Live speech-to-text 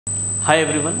Hi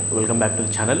everyone, welcome back to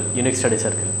the channel Unique Study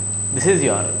Circle. This is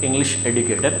your English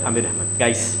educator Ameer.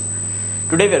 Guys,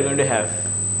 today we are going to have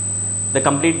the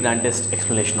complete grand test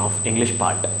explanation of English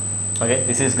part. Okay,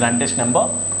 this is grand test number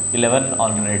 11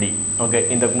 already. Okay,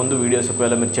 ఇంతకు ముందు videos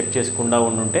ఒకవేళ మీరు check చేసుకుండా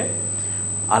ఉండుంటే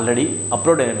already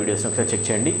upload అయిన వీడియోస్ని ఒకసారి check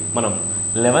చేయండి. మనం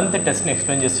 11th టెస్ట్ని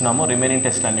ఎక్స్ప్లెయిన్ చేస్తున్నాము. రిమైనింగ్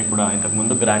టెస్ట్ అన్నీ కూడా ఇంతకు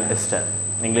ముందు గ్రాండ్ టెస్ట్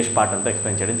ఇంగ్లీష్ పార్ట్ అంతా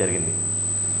ఎక్స్ప్లెయిన్ చేయడం జరిగింది.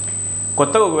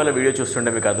 కొత్తగా ఒకవేళ వీడియో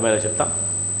చూస్తుంటే మీకు అర్థమయ్యేలా చెప్తా.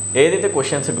 ఏదైతే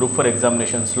క్వశ్చన్స్ గ్రూప్ 4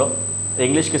 ఎగ్జామినేషన్స్లో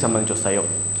ఇంగ్లీష్కి సంబంధించి వస్తాయో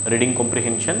reading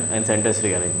comprehension and sentence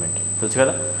rearrangement తెలుసు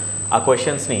కదా, ఆ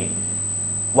క్వశ్చన్స్ని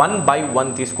 1 by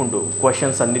 1 తీసుకుంటూ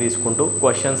క్వశ్చన్స్ అన్నీ తీసుకుంటూ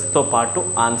క్వశ్చన్స్తో పాటు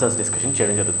ఆన్సర్స్ డిస్కషన్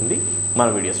చేయడం జరుగుతుంది మన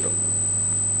వీడియోస్లో.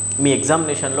 మీ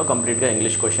ఎగ్జామినేషన్లో కంప్లీట్గా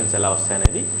ఇంగ్లీష్ క్వశ్చన్స్ ఎలా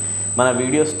వస్తాయనేది మన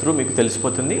వీడియోస్ త్రూ మీకు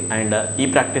తెలిసిపోతుంది. అండ్ ఈ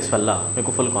ప్రాక్టీస్ వల్ల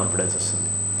మీకు ఫుల్ కాన్ఫిడెన్స్ వస్తుంది.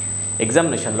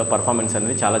 ఎగ్జామినేషన్లో పర్ఫార్మెన్స్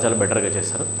అనేది చాలా బెటర్గా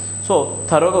చేస్తారు. సో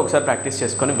థరోగా ఒకసారి ప్రాక్టీస్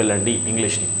చేసుకొని వెళ్ళండి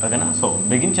ఇంగ్లీష్ని, ఓకేనా? So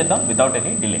begin without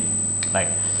any delay.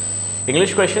 Right,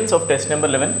 English questions of test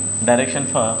number 11, direction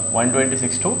for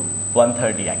 126 to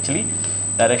 130. Actually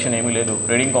direction ఏమీ లేదు,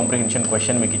 రీడింగ్ కాంప్రిహెన్షన్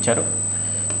క్వశ్చన్ మీకు ఇచ్చారు.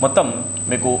 మొత్తం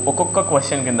మీకు ఒక్కొక్క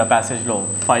క్వశ్చన్ కింద ప్యాసేజ్లో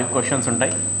 5 క్వశ్చన్స్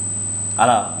ఉంటాయి.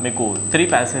 అలా మీకు 3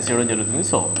 ప్యాసేజ్ చేయడం జరుగుతుంది.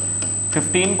 సో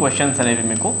 15 క్వశ్చన్స్ అనేవి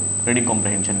మీకు రీడింగ్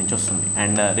కాంప్రిహెన్షన్ నుంచి వస్తుంది.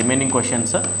 And remaining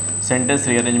questions sentence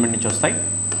rearrangement నుంచి వస్తాయి.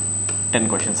 10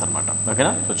 క్వశ్చన్స్ అనమాట,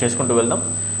 ఓకేనా? సో చేసుకుంటూ వెళ్దాం.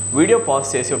 వీడియో పాజ్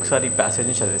చేసి ఒకసారి ఈ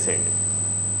ప్యాసేజ్ని చదివేసేయండి.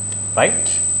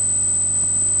 రైట్,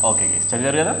 ఓకే,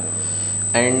 చదివారు కదా?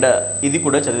 అండ్ ఇది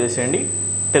కూడా చదివేసేయండి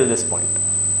టిల్ దిస్ పాయింట్.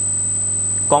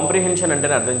 కాంప్రిహెన్షన్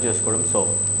అంటేనే అర్థం చేసుకోవడం. సో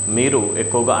మీరు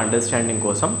ఎక్కువగా అండర్స్టాండింగ్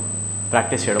కోసం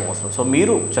ప్రాక్టీస్ చేయడం అవసరం. సో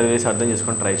మీరు చదివేసి అర్థం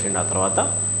చేసుకొని ట్రై చేయండి. ఆ తర్వాత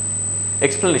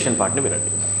ఎక్స్ప్లెనేషన్ పార్ట్ని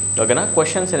వినండి, ఓకేనా?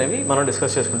 క్వశ్చన్స్ అనేవి మనం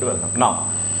డిస్కస్ చేసుకుంటూ వెళ్దాం. నా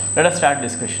let us start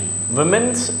discussion.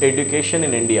 Women's education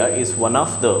in India is one of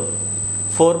the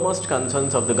foremost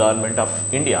concerns of the government of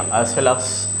India as well as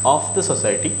of the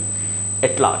society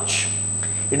at large.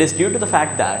 It is due to the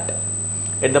fact that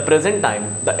at the present time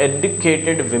the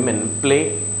educated women play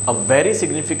a very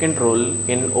significant role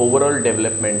in overall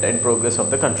development and progress of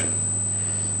the country.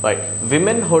 Right,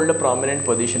 women hold a prominent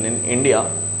position in India,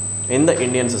 in the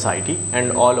Indian society and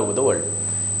all over the world.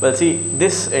 Well, see,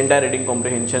 this entire reading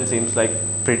comprehension seems like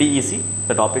pretty easy.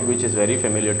 The topic which is very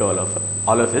familiar to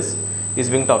all of us is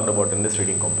being talked about in this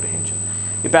reading comprehension.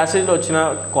 ఈ ప్యాసేజ్లో వచ్చిన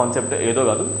concept ఏదో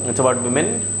కాదు, it's about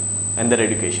women and there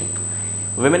education.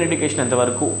 Women education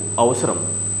ఎంతవరకు అవసరం,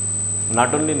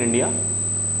 not only in India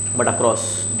but across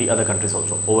the other countries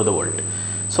also over the world.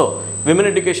 So women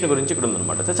education గురించి ఇక్కడ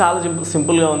ఉందన్నమాట. So చాలా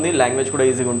సింపుల్గా ఉంది, లాంగ్వేజ్ కూడా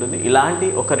ఈజీగా ఉంటుంది. ఇలాంటి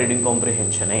ఒక రీడింగ్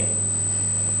కాంప్రిహెన్షనే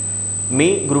మీ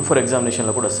గ్రూప్ 4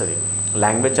 ఎగ్జామినేషన్లో కూడా వస్తుంది.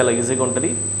 లాంగ్వేజ్ చాలా ఈజీగా ఉంటుంది,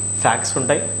 ఫ్యాక్ట్స్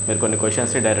ఉంటాయి, మీరు కొన్ని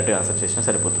క్వశ్చన్స్ని డైరెక్ట్గా ఆన్సర్ చేసినా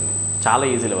సరిపోతుంది. చాలా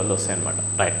ఈజీ లెవెల్లో వస్తాయి అనమాట.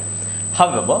 Right,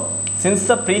 however since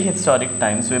the pre historic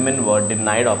times women were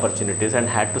denied opportunities and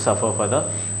had to suffer for the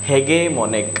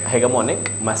హెగమోనిక్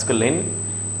masculine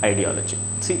ideology.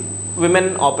 C,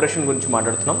 women operation గురించి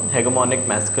మాట్లాడుతున్నాం. హెగమోనిక్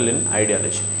మాస్కులిన్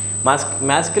ఐడియాలజీ.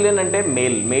 మాస్కులిన్ అంటే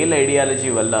మేల్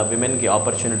ఐడియాలజీ వల్ల విమెన్కి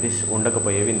ఆపర్చునిటీస్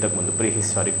ఉండకపోయేవి ఇంతకుముందు ప్రీ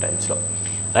హిస్టారిక్ టైమ్స్లో.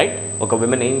 Right, ఒక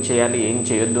women ఏం చేయాలి ఏం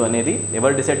చేయొద్దు అనేది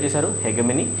ఎవరు డిసైడ్ చేశారు?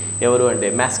 హెగమనీ. ఎవరు అంటే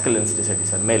మాస్కులిన్స్ డిసైడ్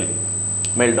చేశారు,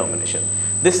 male domination.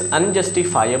 This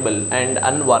అన్జస్టిఫైయబుల్ and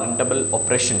అన్వారంటబుల్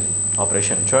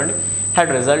operation చూడండి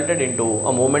had resulted in to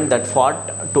a moment that fat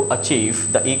to achieve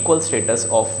the equal status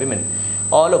of women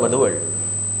all over the world.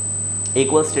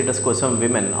 Equal status కోసం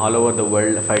women all over the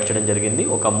world fight చేయడం జరిగింది.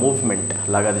 ఒక movement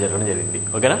లాగా అది జరగడం జరిగింది,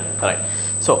 ఓకేనా? రైట్,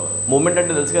 సో మూవ్మెంట్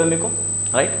అంటే తెలుసు కదా మీకు,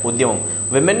 రైట్? ఉద్యమం.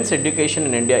 Women's education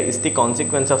in India is the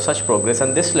consequence of such progress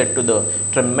and this led to the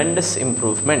tremendous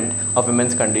improvement of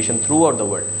women's condition throughout the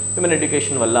world. Women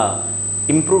education వల్ల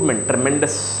ఇంప్రూవ్మెంట్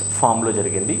ట్రెమెండస్ ఫామ్లో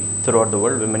జరిగింది throughout the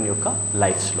world women యొక్క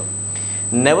లైఫ్స్లో.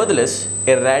 Nevertheless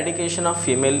eradication of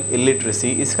female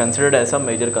illiteracy is considered as a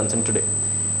major concern today.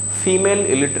 Female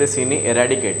ఇల్లిటరసీని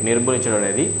నిర్మూలించడం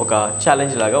అనేది ఒక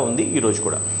challenge లాగా ఉంది ఈరోజు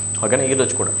కూడా, ఓకేనా?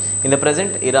 ఈరోజు కూడా in the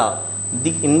present Ira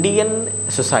the Indian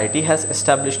society has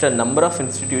established a number of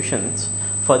institutions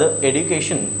for the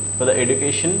education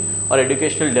or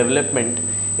educational development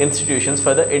institutions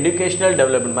for the educational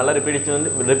development. mala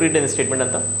repeat in statement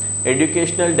anta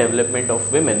educational development of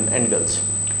women and girls.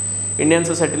 Indian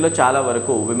society lo chaala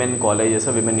varaku women colleges,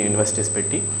 women universities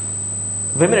petti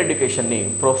women education ni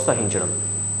ప్రోత్సహించడం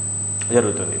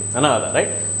జరుగుతుంది అన్న కదా,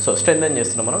 right? So strengthen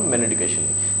చేస్తున్నాం మనం women education.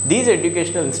 These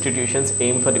educational institutions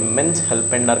aim for immense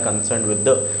help and are concern with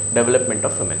the development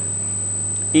of women.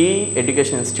 ఈ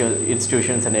education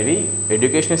institutions అనేవి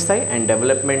education ఇస్తాయి and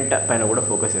development పైన కూడా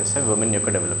ఫోకస్ చేస్తాయి, విమెన్ యొక్క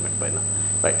డెవలప్మెంట్ పైన,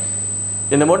 right?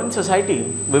 In the modern society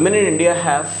women in India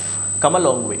have come a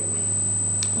long way.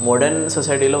 Modern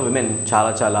సొసైటీలో women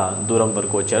చాలా చాలా దూరం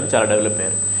వరకు వచ్చారు, చాలా డెవలప్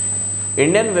అయ్యారు.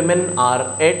 Indian women are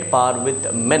at par with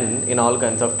men in all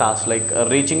kinds of task like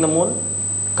reaching the moon,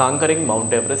 conquering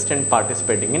mount Everest and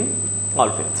participating in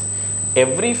all fields.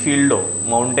 Every ఫీల్డ్లో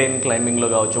mountain క్లైంబింగ్లో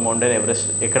కావచ్చు, మౌంటైన్ ఎవరెస్ట్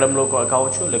ఎక్కడంలో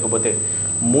కావచ్చు, లేకపోతే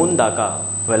మూన్ దాకా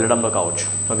వెళ్ళడంలో కావచ్చు,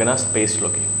 ఓకేనా,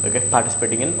 స్పేస్లోకి, okay,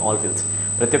 participating in all fields.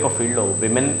 ప్రతి ఒక్క ఫీల్డ్లో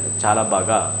విమెన్ చాలా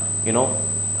బాగా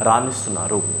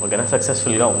రాణిస్తున్నారు, ఓకేనా,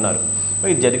 సక్సెస్ఫుల్గా ఉన్నారు.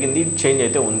 ఇది జరిగింది, చేంజ్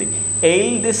అయితే ఉంది.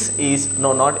 ఎయిల్ this is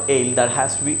not ఎయిల్, that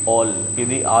has to be all.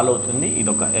 ఇది ఆల్ అవుతుంది, ఇది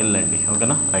ఒక ఎల్ అండి,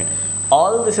 ఓకేనా, right.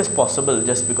 All this is possible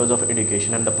just because of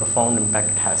education and the profound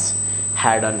impact it has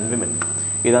had on women.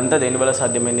 ఇదంతా దేనివల్ల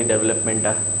సాధ్యమైంది? డెవలప్మెంట్,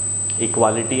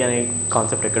 ఈక్వాలిటీ అనే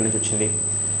కాన్సెప్ట్ ఎక్కడి నుంచి వచ్చింది?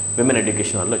 విమెన్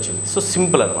ఎడ్యుకేషన్ వల్ల వచ్చింది. సో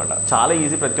సింపుల్ అనమాట, చాలా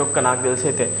ఈజీ. ప్రతి ఒక్క నాకు తెలిసి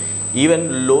అయితే ఈవెన్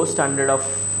లో standard of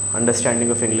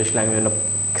understanding of English language ఉన్న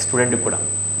స్టూడెంట్కి కూడా,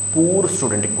 పూర్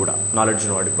స్టూడెంట్కి కూడా, నాలెడ్జ్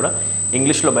ఉన్న వాడికి కూడా,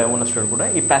 ఇంగ్లీష్లో భయం ఉన్న స్టూడెంట్ కూడా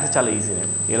ఈ ప్యాసేజ్ చాలా ఈజీ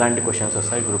అండి. ఎలాంటి క్వశ్చన్స్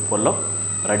వస్తాయి గ్రూప్ 4లో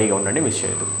రెడీగా ఉండండి, మిస్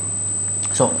చేయొద్దు.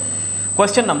 So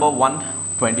question number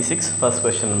 126, first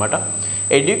question అనమాట.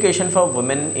 Education for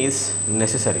women is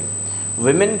necessary.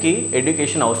 విమెన్కి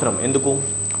education అవసరం. ఎందుకు?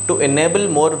 To enable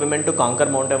more women to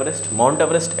conquer mount Everest. Mount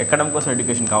Everest ఎక్కడం కోసం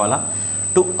ఎడ్యుకేషన్ కావాలా?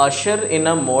 To Ashar in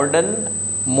a modern,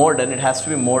 it has to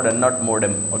be modern, not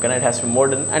modern, ఓకేనా, it has to be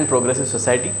modern and progressive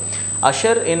society.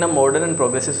 Ashar in a modern and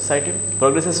progressive society.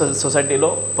 Progressive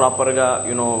సొసైటీలో ప్రాపర్గా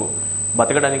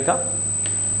బతకడానిక.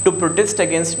 To protest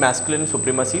against masculine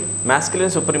supremacy.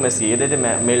 Masculine supremacy ఏదైతే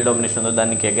male domination ఉందో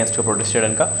దానికి అగేన్స్ట్గా protest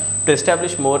చేయడానిక. To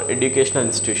establish more educational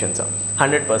institutions.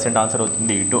 100% answer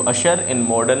అవుతుంది. To Ashar in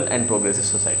modern and progressive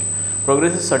society.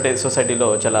 Progressive సొసైటీలో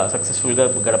చాలా సక్సెస్ఫుల్గా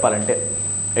గడపాలంటే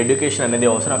education అనేది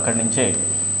అవసరం. అక్కడి నుంచే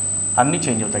అన్నీ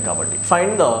చేంజ్ అవుతాయి కాబట్టి.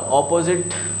 Find the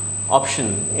opposite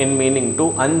option in meaning to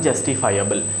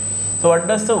అన్జస్టిఫైయబుల్. So what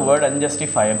does the word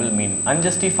అన్జస్టిఫైయబుల్ mean?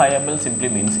 అన్జస్టిఫైయబుల్ simply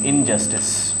means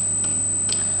injustice,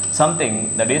 something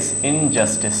that is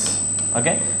injustice,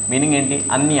 okay. Meaning ఏంటి?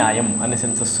 అన్యాయం అనే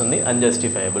సెన్స్ వస్తుంది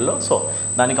అన్జస్టిఫైయబుల్లో. సో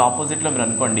దానికి ఆపోజిట్లో మీరు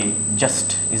అనుకోండి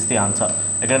జస్ట్ ఈజ్ ది ఆన్సర్.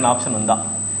 ఎక్కడైనా ఆప్షన్ ఉందా?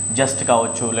 జస్ట్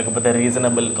కావచ్చు, లేకపోతే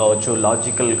రీజనబుల్ కావచ్చు,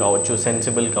 లాజికల్ కావచ్చు,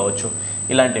 సెన్సిబుల్ కావచ్చు,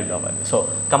 ఇలాంటివి కావాలి. సో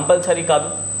కంపల్సరీ కాదు,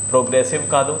 ప్రోగ్రెసివ్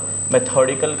కాదు,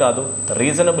 మెథాడికల్ కాదు,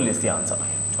 రీజనబుల్ ఈజ్ ది ఆన్సర్,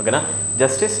 ఓకేనా.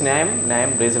 జస్టిస్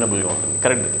న్యాయం రీజనబుల్గా ఉంటుంది,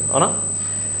 కరెక్ట్, అవునా.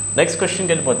 నెక్స్ట్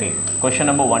క్వశ్చన్కి వెళ్ళిపోతే question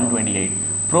number 128.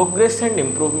 Progress and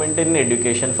improvement in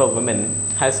education for women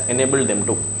has enabled them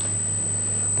to.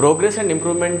 Progress and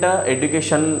improvement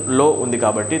ఎడ్యుకేషన్లో ఉంది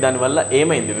కాబట్టి దానివల్ల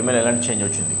ఏమైంది? విమెన్ ఎలాంటి చేంజ్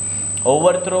వచ్చింది?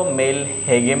 ఓవర్త్రో మేల్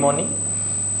హెగెమోనీ,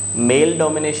 మేల్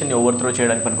డామినేషన్ ఓవర్త్రో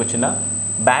చేయడానికి పనికొచ్చిందా?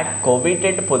 బ్యాక్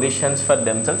కోవిటెడ్ పొజిషన్స్ ఫర్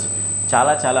దెమ్సెల్స్,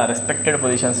 చాలా రెస్పెక్టెడ్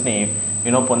పొజిషన్స్ని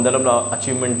పొందడంలో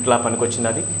అచీవ్మెంట్లా పనికొచ్చింది.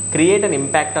 అది create an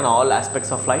impact on all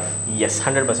aspects of life. Yes,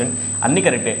 100% అన్నీ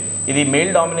కరెక్టే. ఇది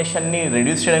మేల్ డామినేషన్ని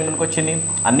రెడ్యూస్ చేయడానికి పనికొచ్చింది,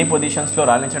 అన్ని పొజిషన్స్లో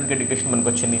రాణించడానికి ఎడ్యుకేషన్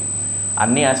పనికొచ్చింది,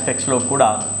 అన్ని ఆస్పెక్ట్స్లో కూడా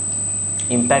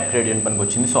ఇంపాక్ట్ క్రియేట్ చేయడానికి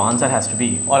పనికొచ్చింది. So answer has to be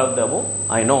all of the above.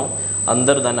 I know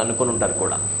అందరూ దాన్ని అనుకొని ఉంటారు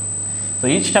కూడా. So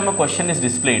each time question is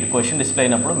displayed. Question display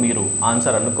అయినప్పుడు మీరు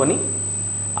ఆన్సర్ అనుకొని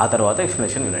ఆ తర్వాత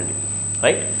ఎక్స్ప్లెనేషన్ వినండి,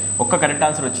 రైట్. ఒక్క కరెక్ట్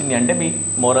ఆన్సర్ వచ్చింది అంటే మీ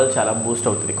మోరల్ చాలా బూస్ట్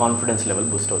అవుతుంది, కాన్ఫిడెన్స్ లెవెల్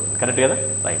బూస్ట్ అవుతుంది, కరెక్ట్ కదా,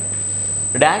 right.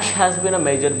 Dash has been a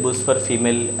major Boost for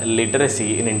female literacy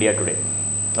in India today.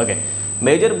 Okay,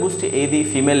 major Boost ఏది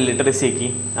ఫీమేల్ లిటరసీకి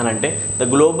అని అంటే the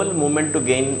global movement to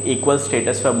gain equal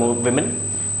status for women,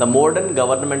 the modern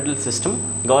governmental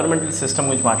system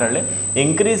గురించి మాట్లాడలే.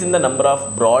 Increase in the number of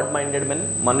broad minded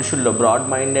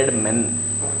men.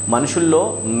 మనుషుల్లో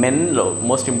మెన్లో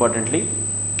most importantly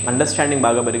understanding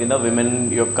బాగా పెరిగిందా? Women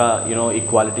యొక్క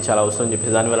equality చాలా అవసరం అని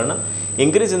చెప్పేసి దానివలన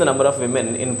increase in the number of women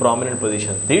in prominent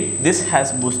positions. This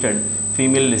has boosted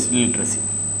female literacy,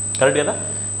 correct కదా,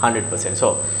 100%. So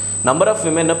number of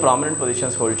women prominent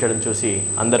positions hold చేయడం చూసి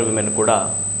అందరు విమెన్ కూడా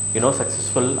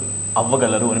సక్సెస్ఫుల్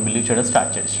అవ్వగలరు అని బిలీవ్ చేయడం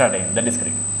స్టార్ట్ అయింది. That is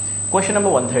correct. Question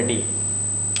number 130.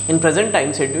 In present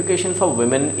times, education for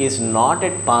women is not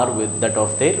at par with that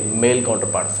of their male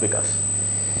counterparts because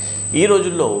ఈ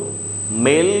రోజుల్లో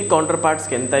male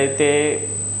కౌంటర్పార్ట్స్కి ఎంత అయితే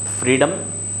freedom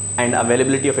and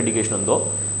availability of education ఉందో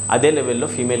అదే లెవెల్లో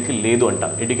ఫీమేల్కి లేదు అంట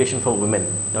ఎడ్యుకేషన్ ఫర్ ఉమెన్,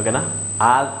 ఓకేనా.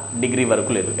 ఆ డిగ్రీ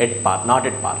వరకు లేదు, నాట్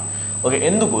ఎట్ పార్. ఓకే,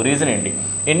 ఎందుకు? రీజన్ ఏంటి?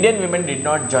 Indian women did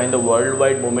not join the world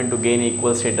wide movement to gain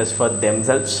equal status for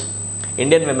themselves.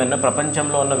 Indian women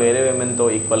ప్రపంచంలో ఉన్న వేరే విమెన్తో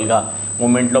ఈక్వల్గా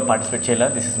మూమెంట్లో పార్టిసిపేట్ చేయాలి.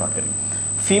 This is not correct.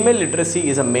 Female literacy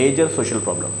is a major social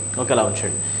problem. Okay, అలా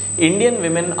ఉంచండి. Indian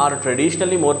women are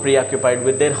traditionally more preoccupied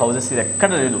with their houses. ఇది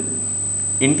ఎక్కడ లేదు.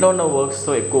 ఇంట్లో ఉన్న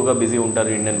వర్క్స్తో ఎక్కువగా బిజీ ఉంటారు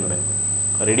ఇండియన్ విమెన్.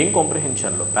 రీడింగ్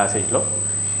కాంప్రిహెన్షన్లో ప్యాసేజ్లో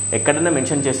ఎక్కడైనా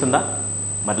మెన్షన్ చేస్తుందా?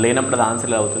 మరి లేనప్పుడు అది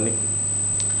ఆన్సర్ అవుతుంది.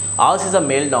 ఆల్స్ is a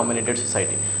male dominated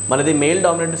society. మనది మేల్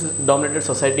డామినేటెడ్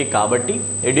సొసైటీ కాబట్టి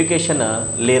ఎడ్యుకేషన్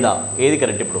లేదా ఏది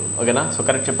కరెక్ట్ ఇప్పుడు ఓకేనా. సో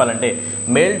కరెక్ట్ చెప్పాలంటే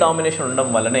మేల్ డామినేషన్ ఉండడం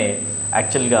వల్లనే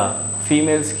యాక్చువల్గా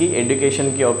ఫీమేల్స్కి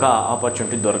ఎడ్యుకేషన్కి ఒక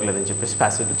ఆపర్చునిటీ దొరకలేదని చెప్పేసి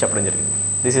ప్యాసేజ్లో చెప్పడం జరిగింది.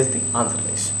 This is the answer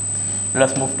guys.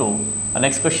 Let's move to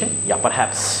next question. Yeah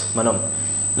perhaps మనం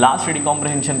లాస్ట్ రీడింగ్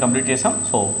కాంప్రిహెన్షన్ కంప్లీట్ చేసాం.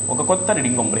 సో ఒక కొత్త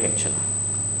రీడింగ్ కాంప్రిహెన్షన్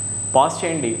పాజ్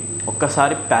చేయండి,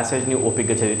 ఒక్కసారి ప్యాసేజ్ని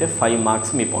ఓపిక్గా చదివితే 5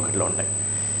 మార్క్స్ మీ పాకెట్లో ఉంటాయి.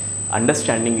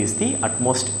 Understanding is the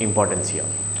utmost importance here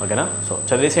ఓకేనా. So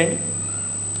చదివేసేయండి,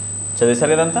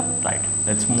 చదివేసారు కదంతా right.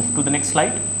 Let's move to the next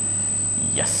slide.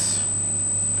 Yes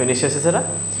finish చేసేసారా?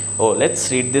 Let's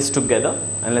read this together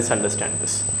and let's understand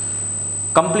this.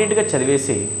 కంప్లీట్గా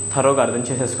చదివేసి థరోగా అర్థం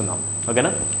చేసేసుకుందాం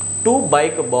ఓకేనా. 2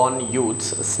 bike-born youths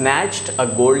snatched a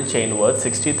gold chain worth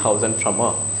 60,000 from a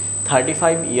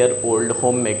 35-year-old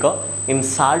homemaker in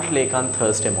Salt Lake on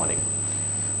Thursday morning.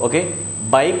 Okay,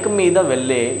 bike మీద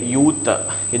వెళ్ళే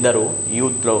ఇద్దరు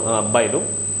యూత్లో అబ్బాయిలు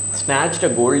స్నాచ్డ్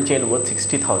అ గోల్డ్ చైన్ వర్త్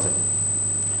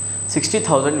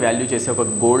 60,000 వాల్యూ చేసే ఒక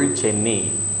గోల్డ్ చైన్ని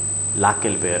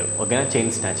లాక్కెళ్ళిపోయారు ఓకేనా.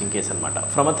 చైన్ స్నాచింగ్ కేసు అనమాట.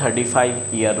 From a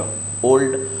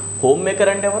 35-year-old home maker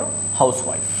అంటే ఎవరు? House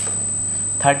wife.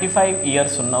 35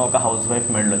 years ఉన్న ఒక house wife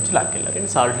మెడలోంచి లాక్కెళ్ళారు in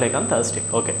salt lake on Thursday.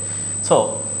 Okay, so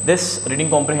this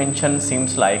reading comprehension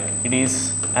seems like it is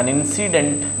an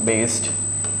incident based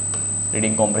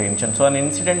reading comprehension. So an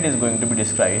incident is going to be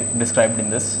described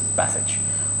in this passage.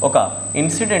 ఒక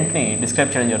ఇన్సిడెంట్ని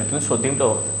describe చేయడం జరుగుతుంది. So దీంట్లో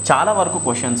చాలా వరకు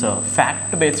questions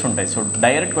fact based ఉంటాయి. So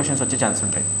direct questions వచ్చే chance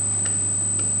ఉంటాయి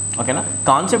ఓకేనా.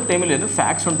 కాన్సెప్ట్ ఏమీ లేదు,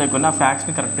 ఫ్యాక్ట్స్ ఉంటాయి కొన్ని. ఆ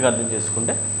ఫ్యాక్ట్స్ని కరెక్ట్గా అర్థం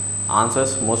చేసుకుంటే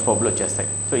ఆన్సర్స్ మోస్ట్ ప్రాబబ్లీ వచ్చేస్తాయి.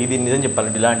 సో ఇది నిజం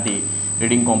చెప్పాలంటే ఇలాంటి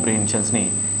రీడింగ్ కాంప్రిహెన్షన్స్ని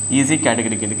ఈజీ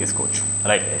కేటగిరీ కిందకి వేసుకోవచ్చు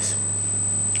రైట్ గైస్.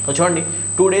 సో చూడండి,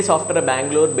 2 days after a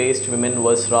Bangalore based woman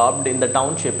was robbed in the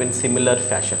township in similar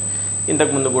fashion.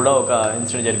 ఇంతకుముందు కూడా ఒక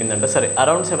ఇన్సిడెంట్ జరిగిందంట. సరే,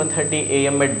 around 7:30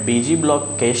 AM at BG block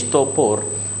Keshtopur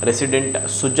resident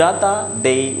Sujata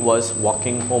Dei was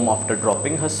walking home after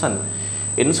dropping her son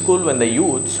in school when the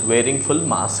youths wearing full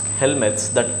mask helmets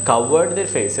that covered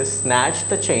their faces snatched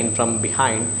the chain from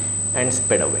behind and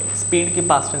sped away. స్పీడ్కి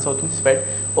past tense అవుతుంది, స్పెడ్.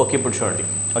 Okay, ఇప్పుడు చూడండి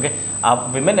okay, ఆ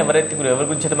women ఎవరి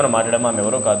గురించి అయితే మనం మాట్లాడామో ఆమె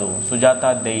ఎవరో కాదు, సుజాత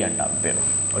దే అంట పేరు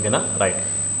ఓకేనా రైట్.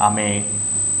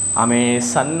 ఆమె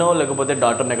సన్నో లేకపోతే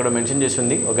డాటర్ని ఎక్కడో మెన్షన్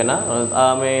చేసింది ఓకేనా.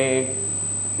 ఆమె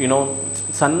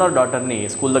సన్ ఆర్ డాటర్ని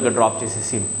స్కూల్ దగ్గర డ్రాప్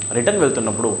చేసేసి రిటర్న్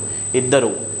వెళ్తున్నప్పుడు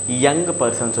ఇద్దరు యంగ్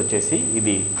పర్సన్స్ వచ్చేసి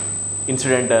ఇది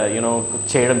ఇన్సిడెంట్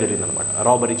చేయడం జరిగింది అనమాట.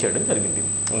 రాబరీ చేయడం జరిగింది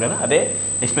ఓకేనా. అదే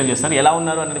ఎక్స్ప్లెయిన్ చేస్తారు, ఎలా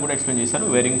ఉన్నారు అనేది కూడా ఎక్స్ప్లెయిన్ చేస్తారు.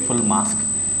 Wearing full mask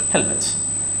helmets.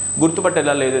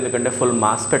 గుర్తుపట్టేలా లేదు, ఎందుకంటే ఫుల్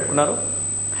మాస్క్ పెట్టుకున్నారు,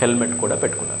 హెల్మెట్ కూడా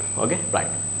పెట్టుకున్నారు okay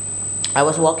right. I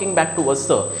was walking back towards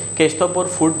the Keshtopur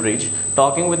footbridge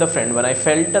talking with a friend when I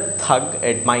felt a tug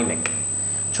at my neck.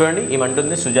 చూడండి,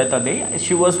 ఏమంటుంది Sujatha they,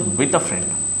 she was with a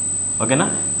friend ఓకేనా.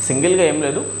 సింగిల్గా ఏం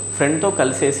లేదు, ఫ్రెండ్తో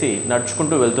కలిసేసి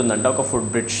నడుచుకుంటూ వెళ్తుందంట ఒక ఫుట్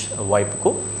బ్రిడ్జ్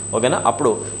వైపుకు ఓకేనా.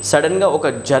 అప్పుడు సడన్గా ఒక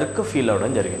జర్క్ ఫీల్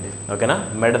అవ్వడం జరిగింది ఓకేనా.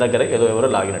 మెడ దగ్గర ఎవరో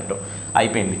లాగినట్టు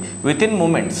అయిపోయింది. విత్ ఇన్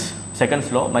మూమెంట్స్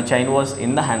సెకండ్స్లో my chain was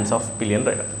in the hands of pillion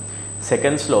rider.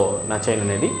 సెకండ్స్లో నా చైన్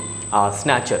అనేది ఆ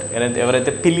స్నాచర్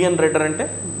ఎవరైతే పిలియన్ రైడర్ అంటే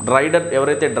రైడర్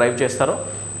ఎవరైతే డ్రైవ్ చేస్తారో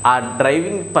ఆ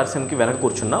డ్రైవింగ్ పర్సన్కి వెనక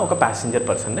కూర్చున్న ఒక ప్యాసింజర్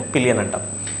పర్సన్నే పిలియన్ అంటాం.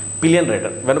 పిలియన్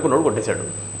రైడర్ వెనుకున్నోడు కొట్టేశాడు.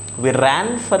 వి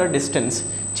ran for a distance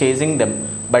chasing them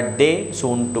but they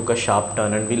soon took a sharp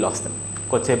turn and we last them.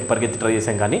 కొద్దిసేపు పరిగెత్తి ట్రై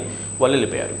చేసాం కానీ వాళ్ళు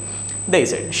వెళ్ళిపోయారు. They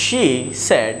said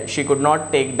she could not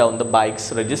take down the bike's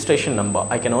registration number.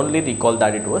 I can only recall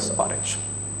that it was orange.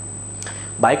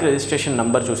 Bike registration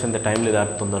number చూసేంత time లేదా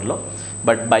తొందరలో,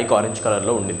 but bike orange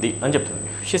కలర్లో ఉండింది అని చెప్తుంది.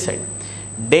 She side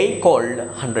day called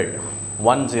 100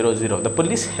 the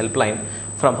police helpline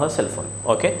from her cell phone.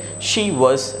 Okay, she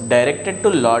was directed to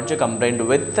lodge a complaint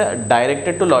with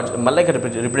మళ్ళీ ఇక్కడ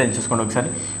represent చేసుకోండి ఒకసారి.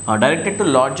 directed to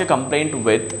lodge a complaint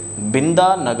with బిందా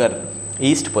Nagar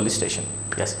east police station.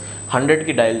 Yes,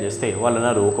 100కి dial చేస్తే వాళ్ళు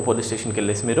అన్నారు ఒక police స్టేషన్కి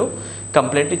వెళ్ళేసి మీరు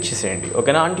కంప్లైంట్ ఇచ్చేసేయండి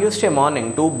ఓకేనా. On Tuesday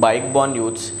morning 2 bike-born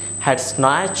youths had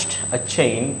snatched a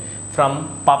chain from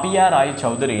Papiya Rai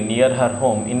Chowdhury near her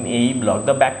home in AE block.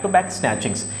 The back-to-back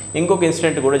snatchings. ఇంకొక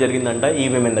ఇన్సిడెంట్ కూడా జరిగిందంట ఈ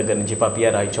విమెన్ దగ్గర నుంచి, పాపియా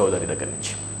రాయ్ చౌదరి దగ్గర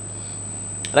నుంచి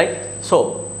right. So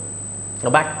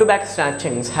back-to-back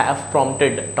snatchings have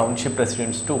prompted township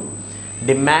residents to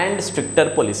demand stricter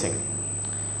policing.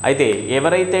 అయితే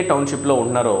ఎవరైతే టౌన్షిప్లో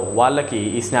ఉన్నారో వాళ్ళకి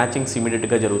ఈ స్నాచింగ్స్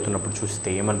ఇమీడియట్గా జరుగుతున్నప్పుడు చూస్తే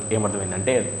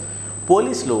ఏమర్థమైందంటే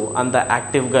పోలీసులు అంత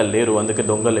యాక్టివ్గా లేరు, అందుకే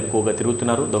దొంగలు ఎక్కువగా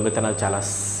తిరుగుతున్నారు, దొంగతనాలు చాలా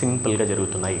సింపుల్గా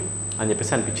జరుగుతున్నాయి అని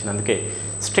చెప్పేసి అనిపించింది. అందుకే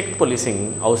స్ట్రిక్ట్ పోలీసింగ్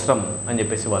అవసరం అని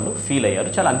చెప్పేసి వాళ్ళు ఫీల్ అయ్యారు,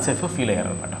 చాలా అన్సేఫ్గా ఫీల్ అయ్యారు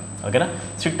అనమాట ఓకేనా.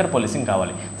 స్ట్రిక్టర్ పోలీసింగ్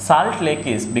కావాలి. Salt lake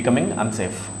is becoming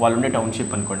unsafe. వాళ్ళు ఉండే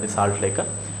టౌన్షిప్ అనుకోండి సాల్ట్ లేక్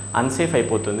అన్సేఫ్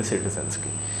అయిపోతుంది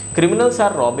సిటిజన్స్కి. Criminals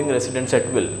are robbing residents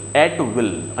at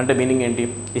will అంటే మీనింగ్ ఏంటి,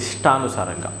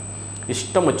 ఇష్టానుసారంగా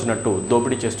ఇష్టం వచ్చినట్టు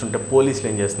దోపిడీ చేస్తుంటే పోలీసులు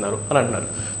ఏం చేస్తున్నారు అని అంటున్నారు.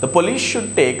 The police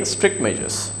should take strict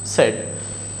measures said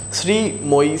Shri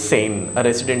Moi Sen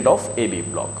resident of AB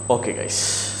black. Okay guys,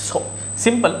 so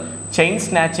simple chain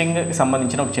స్నాచింగ్కి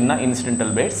సంబంధించిన ఒక చిన్న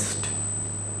incidental based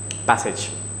passage.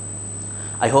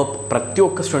 I hope ప్రతి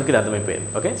ఒక్క స్టూడెంట్కి ఇది అర్థమైపోయింది.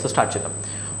 ఓకే, సో స్టార్ట్ చేద్దాం.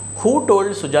 Who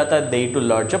told Sujatha they to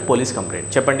LADS a police complaint?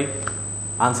 చెప్పండి,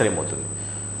 ఆన్సర్ ఏమవుతుంది?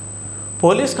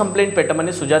 పోలీస్ కంప్లైంట్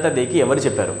పెట్టమని సుజాత దేకి ఎవరు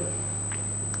చెప్పారు?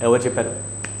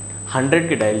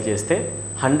 100కి డయల్ చేస్తే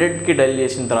 100కి డయల్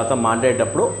చేసిన తర్వాత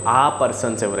మాట్లాడేటప్పుడు ఆ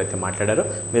పర్సన్స్ ఎవరైతే మాట్లాడారో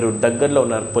మీరు దగ్గరలో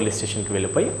ఉన్న పోలీస్ స్టేషన్కి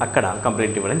వెళ్ళిపోయి అక్కడ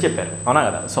కంప్లైంట్ ఇవ్వడని చెప్పారు, అవునా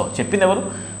కదా? సో చెప్పింది ఎవరు?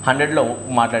 100లో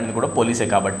మాట్లాడింది కూడా పోలీసే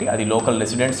కాబట్టి అది లోకల్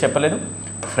రెసిడెంట్స్ చెప్పలేదు,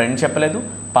 ఫ్రెండ్ చెప్పలేదు,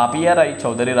 పాపియా రాయ్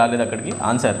చౌదరి రాలేదు అక్కడికి.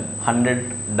 ఆన్సర్ 100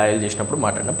 డయల్ చేసినప్పుడు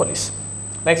మాట్లాడిన police.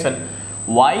 Next one,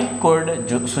 why could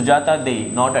Sujatha they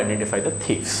not identify the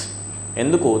thieves?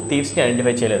 ఎందుకు థీవ్స్ని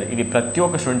ఐడెంటిఫై చేయలేదు? ఇది ప్రతి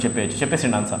ఒక్క student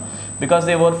చెప్పేసిండు answer. Because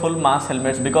they were full mass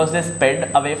helmets, because they స్పెడ్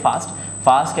away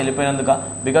ఫాస్ట్కి వెళ్ళిపోయినందుక,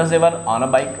 because they were on a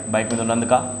bike మీద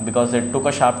ఉన్నందుక, బికాస్ దే టుక్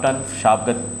అ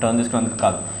షార్ప్గా turn తీసుకున్నందుకు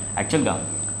కాదు. యాక్చువల్గా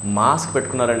మాస్క్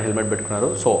పెట్టుకున్నారు అండ్ హెల్మెట్ పెట్టుకున్నారు,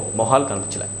 సో మొహాలు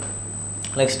కనిపించలే.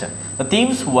 Next, the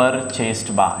thieves were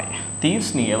chased by.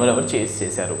 థీవ్స్ని ఎవరెవరు చేస్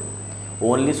చేశారు?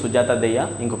 ఓన్లీ సుజాత దయ్య,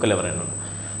 ఇంకొకరు ఎవరైనా?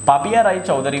 పాపియా రాయ్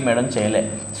చౌదరి మేడం చేయలే,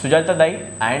 సుజాత దై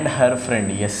and her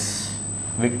friend, yes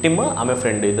victim ఆమె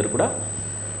ఫ్రెండ్ ఇద్దరు కూడా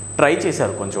ట్రై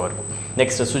చేశారు కొంచెం వరకు.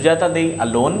 నెక్స్ట్, సుజాత దే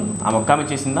అలోన్, ఆమె ఒక్క ఆమె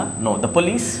చేసిందా? No. The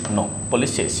police? No,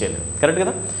 police చేయలేదు. కరెక్ట్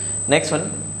కదా? Next one,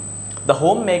 the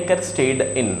home maker stayed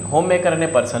in. Home maker అనే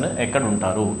పర్సన్ ఎక్కడ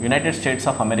ఉంటారు? యునైటెడ్ స్టేట్స్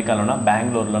ఆఫ్ అమెరికాలోన,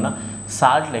 బెంగళూరులోన,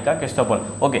 సాల్ట్ లేక కెస్టోపోల్.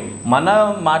 ఓకే, మనం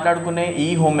మాట్లాడుకునే ఈ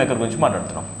హోమ్ మేకర్ గురించి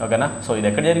మాట్లాడుతున్నాం, ఓకేనా? సో ఇది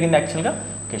ఎక్కడ జరిగింది? యాక్చువల్గా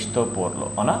కెస్టోపోర్లో,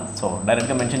 అవునా? సో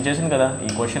డైరెక్ట్గా మెన్షన్ చేసింది కదా. ఈ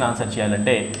క్వశ్చన్ ఆన్సర్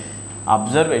చేయాలంటే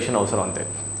అబ్జర్వేషన్ అవసరం అంతే,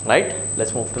 right?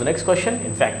 Let's move to the next question.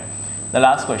 In fact the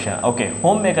last question. Okay,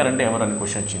 home maker అంటే ఎవరు అని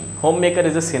క్వశ్చన్ వచ్చింది. Home maker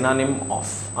is a synonym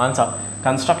of. Answer,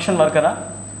 construction వర్కరా,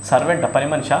 సర్వెంటా, పని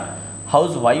మనిషా,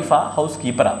 హౌస్ వైఫా, హౌస్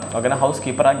కీపరా? ఓకేనా, హౌస్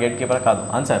కీపరా, గేట్ కీపరా? కాదు.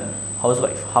 Answer house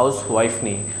wife. హౌస్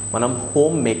వైఫ్ని మనం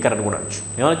home maker అని కూడా అనొచ్చు.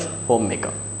 ఏమనొచ్చు? Home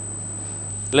maker.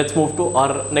 Let's move to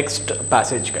our next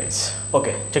passage guys.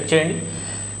 Okay, check చేయండి.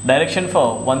 Direction for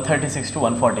 136 to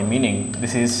 140, meaning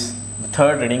this is the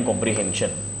third reading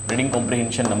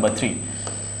comprehension number 3,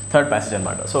 third passage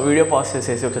అనమాట. So video pause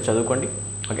చేసేసి ఒకసారి చదువుకోండి.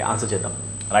 ఓకే, ఆన్సర్ చేద్దాం.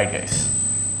 Right guys,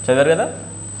 చదివారు కదా?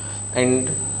 And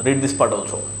read this part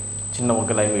also. చిన్న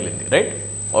ఒక లైన్ మిగిలింది, right?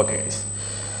 Okay guys,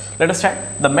 let us start.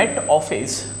 The Met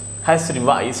Office has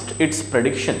revised its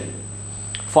prediction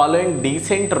following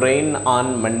decent rain on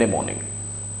Monday morning,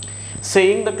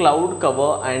 saying the cloud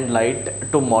cover and light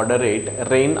to moderate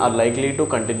rain are likely to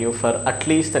continue for at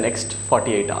least the next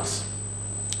 48 hours.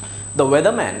 The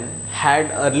weatherman had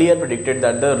earlier predicted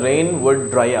that the rain would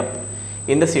dry up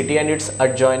in the city and its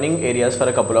adjoining areas for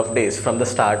a couple of days from the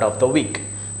start of the week.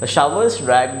 The showers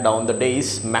dragged down the day's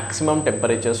maximum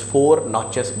temperatures 4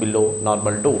 notches below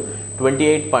normal to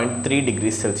 28.3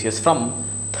 degrees Celsius from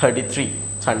 33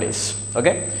 Sundays.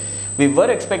 Okay, we were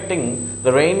expecting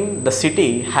the rain the city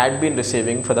had been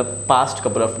receiving for the past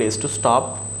couple of days to stop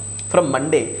from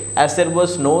Monday, as there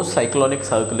was no cyclonic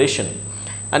circulation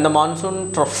and the monsoon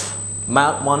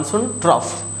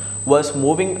trough was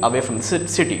moving away from the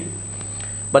city.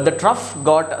 But the trough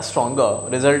got stronger,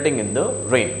 resulting in the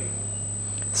rain,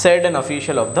 said an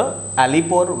official of the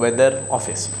Alipore Weather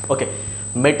Office. Okay,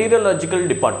 Meteorological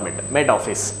Department, Met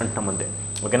Office అంటామంతే,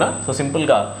 ఓకేనా? So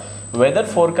సింపుల్గా weather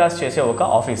forecast చేసే ఒక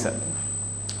officer.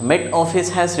 Met office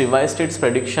has revised it's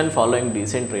prediction following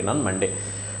decent rain on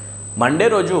Monday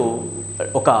రోజు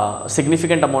ఒక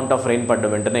significant amount of rain పడ్డ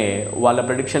వెంటనే వాళ్ళ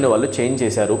prediction వాళ్ళు చేంజ్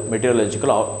చేశారు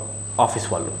మెటీరియలాజికల్ ఆఫీస్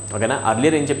వాళ్ళు, ఓకేనా?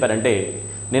 అర్లియర్ ఏం చెప్పారంటే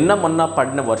నిన్న మొన్న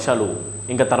పడిన వర్షాలు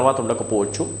ఇంకా తర్వాత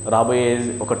ఉండకపోవచ్చు, రాబోయే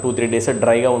ఒక 2-3 days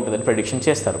డ్రైగా ఉంటుందని ప్రెడిక్షన్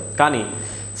చేస్తారు. కానీ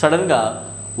సడన్గా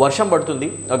వర్షం పడుతుంది,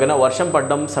 ఓకేనా? వర్షం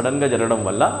పడడం సడన్గా జరగడం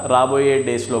వల్ల రాబోయే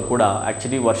డేస్లో కూడా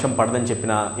యాక్చువల్లీ వర్షం పడదని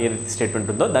చెప్పిన ఏదైతే స్టేట్మెంట్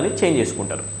ఉందో దాన్ని చేంజ్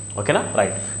చేసుకుంటారు, ఓకేనా?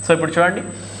 రైట్. సో ఇప్పుడు చూడండి,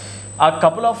 ఆ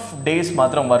కపుల్ ఆఫ్ డేస్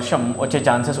మాత్రం వర్షం వచ్చే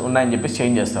ఛాన్సెస్ ఉన్నాయని చెప్పి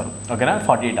చేంజ్ చేస్తారు, ఓకేనా?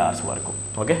 48 hours వరకు.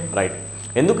 Okay, right.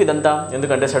 ఎందుకు ఇదంతా?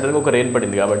 ఎందుకంటే సడన్గా ఒక రెయిన్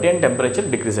పడింది కాబట్టి అండ్ టెంపరేచర్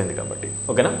డిక్రీజ్ అయింది కాబట్టి,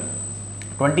 ఓకేనా?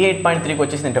 28.3కి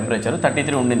వచ్చేసింది టెంపరేచర్,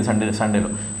 33 ఉండింది సండేలో.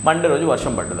 మండే రోజు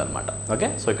వర్షం పడ్డది అనమాట, ఓకే?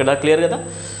 సో ఇక్కడ క్లియర్ కదా?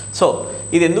 సో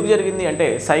ఇది ఎందుకు జరిగింది అంటే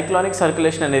సైక్లానిక్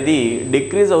సర్క్యులేషన్ అనేది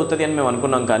డిక్రీజ్ అవుతుంది అని మేము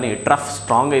అనుకున్నాం, కానీ ట్రఫ్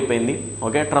స్ట్రాంగ్ అయిపోయింది,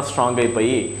 ఓకే? ట్రఫ్ స్ట్రాంగ్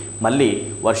అయిపోయి మళ్ళీ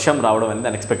వర్షం రావడం అనేది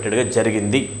అన్ఎక్స్పెక్టెడ్గా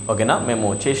జరిగింది, ఓకేనా? మేము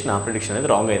చేసిన ప్రిడిక్షన్ అనేది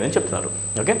రాంగ్ అయిందని చెప్తున్నారు,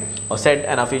 okay? Said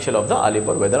an official of the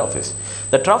Alipore weather office.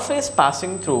 The trough is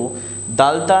passing through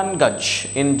దాల్తాన్గంజ్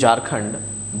in Jharkhand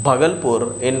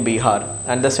Bhagalpur in Bihar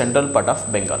and the central part of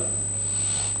Bengal.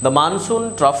 The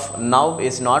monsoon trough now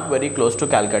is not very close to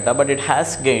Calcutta, but it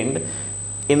has gained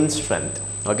in strength.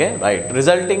 Okay, right.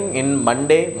 Resulting in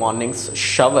Monday morning's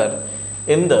shower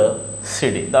in the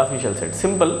city. The official said.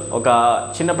 Simple. Oka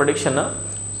chinna prediction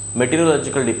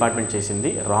meteorological department చేసింది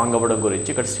wrong అవ్వడం గురించి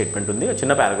ఇక్కడ statement ఉంది,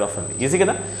 చిన్న paragraph ఉంది, easy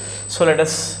కదా. So let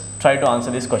us try to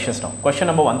answer these questions now. Question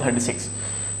number 136.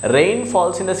 Rain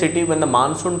falls in the city when the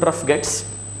monsoon trough gets.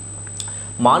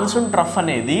 Monsoon trough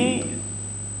అనేది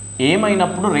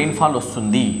ఏమైనప్పుడు rainfall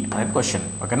వస్తుంది అనేది క్వశ్చన్.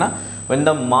 ఓకేనా. when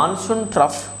the monsoon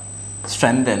trough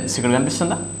strengthens, ఇక్కడ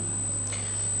కనిపిస్తుందా?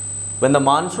 when the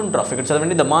monsoon trough, ఇక్కడ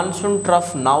చదవండి, the monsoon trough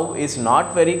now is not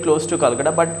very close to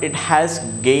Calcutta, but it has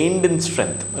gained in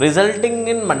strength, resulting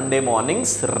in Monday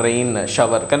morning's rain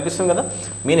shower. కనిపిస్తుంది కదా,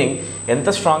 meaning ఎంత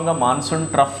స్ట్రాంగ్గా monsoon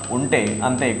trough ఉంటే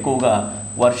అంత ఎక్కువగా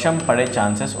వర్షం పడే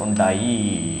ఛాన్సెస్ ఉంటాయి.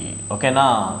 ఓకేనా.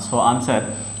 సో ఆన్సర్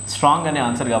స్ట్రాంగ్ అనే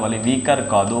ఆన్సర్ కావాలి, వీకర్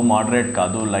కాదు, మోడరేట్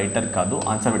కాదు, లైటర్ కాదు,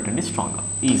 ఆన్సర్ పెట్టండి స్ట్రాంగ్గా,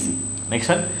 easy.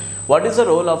 Next one, what is the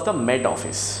role of the met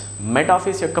office? Met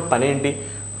office యొక్క పని ఏంటి?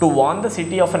 To warn the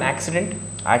city of an accident,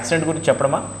 accident గురించి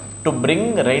చెప్పడమా? To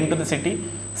bring rain to the city,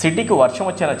 సిటీకి వర్షం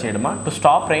వచ్చేలా చేయడమా? టు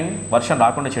స్టాప్ రెయిన్, వర్షం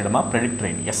రాకుండా చేయడమా? ప్రెడిక్ట్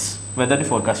రెయిన్, ఎస్, వెదర్ని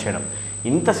ఫోర్కాస్ట్ చేయడం.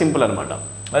 ఇంత సింపుల్ అనమాట.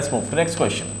 Let's move to next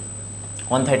question.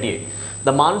 138.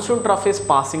 The monsoon trough is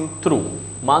passing through.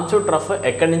 Monsoon trough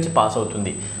ఎక్కడి నుంచి పాస్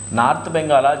అవుతుంది? North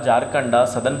Bengal, Jharkhand,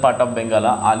 southern part of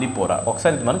Bengal, ఆలిపోరా.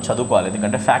 ఒకసారి ఇది మనం చదువుకోవాలి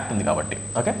ఎందుకంటే ఫ్యాక్ట్ ఉంది కాబట్టి.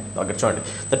 ఓకే, ఓకే చూడండి.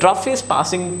 The trough is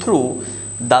passing through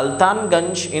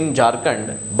దల్తాన్గంజ్ in Jharkhand,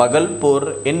 Bhagalpur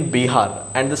in Bihar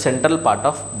and the central part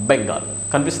of Bengal.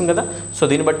 కనిపిస్తుంది కదా. సో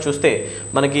దీన్ని బట్టి చూస్తే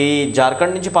మనకి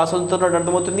జార్ఖండ్ నుంచి పాస్ అవుతున్నట్టు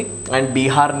అర్థమవుతుంది అండ్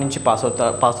బీహార్ నుంచి పాస్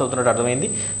అవుతున్నట్టు అర్థమైంది,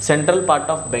 సెంట్రల్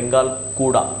పార్ట్ ఆఫ్ బెంగాల్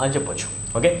కూడా అని చెప్పొచ్చు.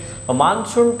 Okay,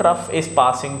 monsoon trough is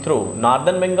passing through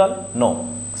northern Bengal, no.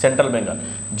 Central Bengal,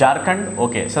 Jharkhand,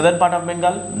 okay. Southern part of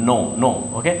Bengal, no no.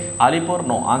 Okay, ఆలిపూర్,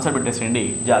 no. Answer పెట్టేసేయండి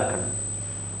జార్ఖండ్.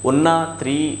 ఉన్న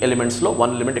 3 ఎలిమెంట్స్లో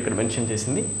 1 ఎలిమెంట్ ఇక్కడ మెన్షన్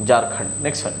చేసింది Jharkhand.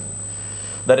 Next one,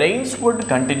 the rains would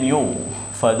continue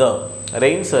further.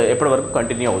 Rains ఎప్పటి వరకు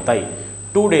continue అవుతాయి?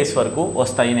 2 days వరకు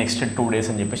వస్తాయి, నెక్స్ట్ 2 days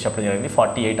అని చెప్పేసి చెప్పడం జరిగింది,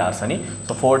 48 hours అని.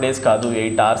 సో 4 days కాదు,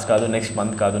 8 hours కాదు, నెక్స్ట్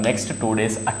మంత్ కాదు, నెక్స్ట్ 2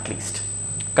 days అట్లీస్ట్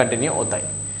కంటిన్యూ అవుతాయి.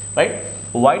 Right.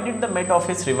 Why did the met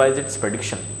office revise it's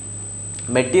prediction?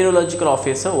 Meteorological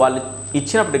office వాళ్ళు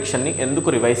ఇచ్చిన ప్రెడిక్షన్ని ఎందుకు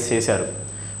రివైజ్ చేశారు?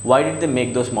 Why did they make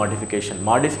those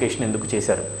modification ఎందుకు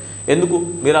చేశారు? ఎందుకు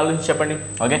మీరు ఆలోచించి చెప్పండి.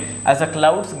 Okay, as the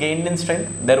clouds gained in strength,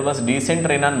 there was decent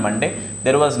rain on Monday,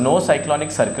 there was no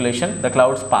సైక్లానిక్ circulation, the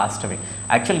clouds passed away.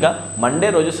 యాక్చువల్గా మండే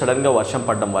రోజు సడన్గా వర్షం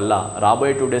పడడం వల్ల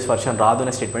రాబోయే 2 days వర్షం రాదు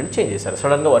అనే స్టేట్మెంట్ చేంజ్ చేశారు,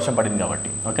 సడన్గా వర్షం పడింది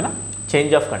కాబట్టి. ఓకేనా,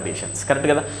 చేంజ్ ఆఫ్ కండిషన్స్, కరెక్ట్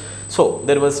కదా. So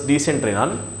there was decent rain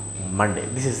on Monday,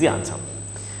 this is the answer.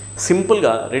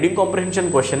 సింపుల్గా రీడింగ్ కాంప్రిహెన్షన్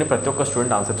క్వశ్చన్ని ప్రతి ఒక్క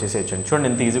స్టూడెంట్ ఆన్సర్ చేసేయచ్చు. చూడండి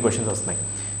ఎంత ఈజీ క్వశ్చన్స్ వస్తున్నాయి.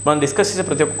 మనం డిస్కస్ చేసే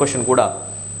ప్రతి ఒక్క క్వశ్చన్ కూడా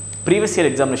ప్రీవియస్ ఇయర్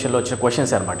ఎగ్జామినేషన్లో వచ్చిన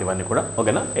క్వశ్చన్స్ అనమాట ఇవన్నీ కూడా.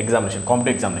 ఓకేనా, ఎగ్జామినేషన్,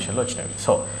 కాంపిటేటివ్ ఎగ్జామినేషన్లో వచ్చినవి.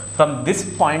 So from this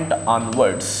point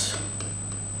onwards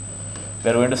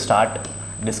we are going to start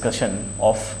discussion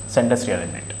of sentence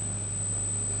rearrangement.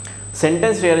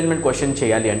 Sentence rearrangement question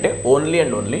చేయాలి అంటే ఓన్లీ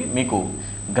అండ్ ఓన్లీ మీకు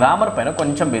గ్రామర్ పైన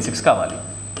కొంచెం బేసిక్స్ కావాలి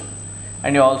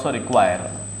and you also require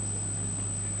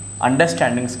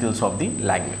understanding skills of the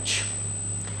language.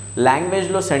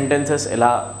 లాంగ్వేజ్లో sentences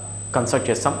ఎలా construct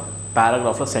చేస్తాం,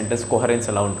 పారాగ్రాఫ్లో sentence coherence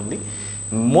ఎలా ఉంటుంది,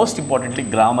 మోస్ట్ ఇంపార్టెంట్లీ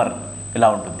గ్రామర్ ఎలా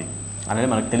ఉంటుంది అనేది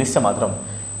మనకు తెలిస్తే మాత్రం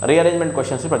రీఅరేంజ్మెంట్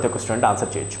క్వశ్చన్స్ ప్రతి ఒక్క స్టూడెంట్ ఆన్సర్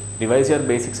చేయొచ్చు. Revise your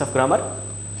basics of grammar,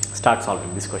 start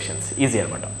solving these questions, easy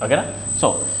అనమాట. ఓకేనా. సో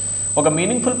ఒక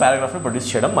మీనింగ్ఫుల్ పారాగ్రాఫ్ని ప్రొడ్యూస్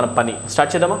చేయడం మన పని.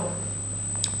 స్టార్ట్ చేద్దామా?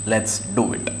 Let's do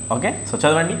it. Okay, so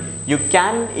చదవండి. You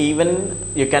can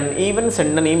even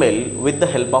send an email with the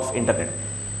help of internet.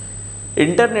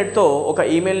 ఇంటర్నెట్తో ఒక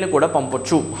ఈమెయిల్ని కూడా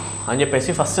పంపొచ్చు అని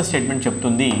చెప్పేసి ఫస్ట్ స్టేట్మెంట్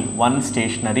చెప్తుంది. 1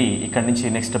 స్టేషనరీ, ఇక్కడ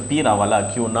నుంచి నెక్స్ట్ పీ రావాలా,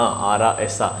 క్యూనా, ఆరా,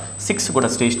 ఎస్ఆ, 6 కూడా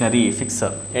స్టేషనరీ ఫిక్స్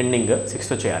ఎండింగ్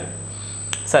 6తో చేయాలి.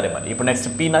 సరే మరి ఇప్పుడు నెక్స్ట్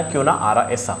పీనా, క్యూనా, ఆరా,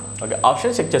 ఎస్ఆ. ఓకే,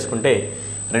 ఆప్షన్ చెక్ చేసుకుంటే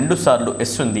 2 సార్లు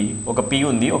ఎస్ ఉంది, ఒక పీ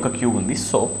ఉంది, ఒక క్యూ ఉంది.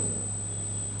 సో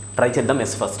ట్రై చేద్దాం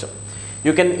yes first.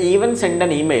 You can even send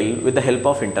an email with the help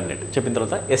of internet చెప్పిన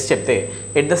తర్వాత ఎస్ చెప్తే,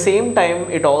 at the same time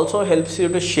it also helps you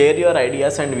to share your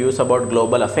ideas and views about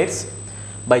global affairs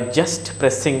by just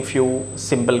pressing few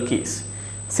simple keys.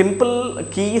 Simple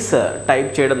keys type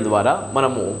చేయడం ద్వారా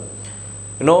మనము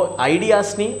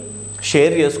ఐడియాస్ని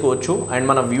share చేసుకోవచ్చు and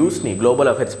మన వ్యూస్ని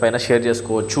global affairs పైన share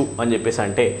చేసుకోవచ్చు అని చెప్పేసి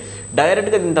అంటే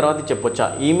డైరెక్ట్గా దీని తర్వాత చెప్పొచ్చా,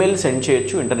 ఈమెయిల్ సెండ్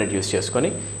చేయొచ్చు ఇంటర్నెట్ యూస్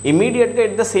చేసుకొని, ఇమీడియట్గా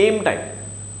at the same time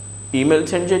email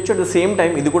send చేయొచ్చు, అట్ ద సేమ్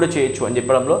టైం ఇది కూడా చేయొచ్చు అని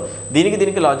చెప్పడంలో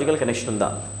దీనికి లాజికల్ కనెక్షన్ ఉందా?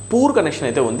 పూర్ కనెక్షన్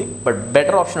అయితే ఉంది, బట్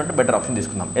బెటర్ ఆప్షన్ అంటే బెటర్ ఆప్షన్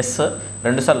తీసుకుందాం. ఎస్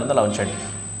 2 సార్లు ఉంది, అలా ఉంచండి.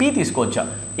 పీ తీసుకోవచ్చా?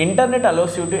 Internet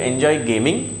allows you to enjoy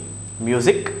gaming,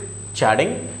 music,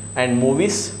 chatting and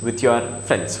movies with your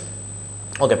friends.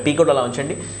 Okay, P కూడా అలా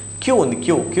ఉంచండి. క్యూ ఉంది,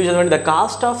 క్యూ చదవండి. The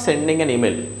cost of sending an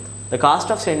email, the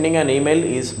cost of sending an email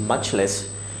is much less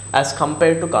as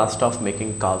compared to cost of making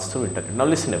calls through internet. Now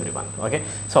listen everyone, okay?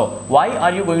 So why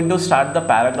are you going to start the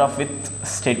paragraph with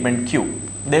statement Q?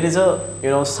 There is a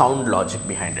sound logic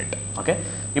behind it, okay?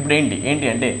 ఇప్పుడు ఏంటి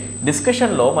అంటే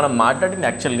డిస్కషన్లో మనం మాట్లాడింది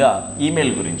యాక్చువల్గా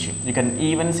email గురించి. You can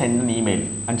even send an email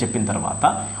అని చెప్పిన తర్వాత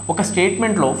ఒక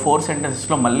స్టేట్మెంట్లో 4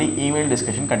 సెంటెన్సెస్లో మళ్ళీ ఈమెయిల్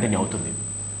డిస్కషన్ కంటిన్యూ అవుతుంది.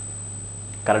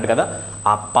 కరెక్ట్ కదా?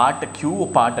 ఆ పార్ట్ క్యూ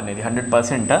పార్ట్ అనేది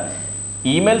 100%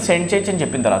 ఈమెయిల్ సెండ్ చేయొచ్చు అని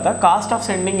చెప్పిన తర్వాత cost of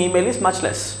sending email is much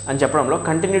less అని చెప్పడంలో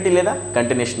కంటిన్యూటీ లేదా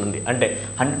కంటిన్యూషన్ ఉంది. అంటే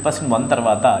 100% 1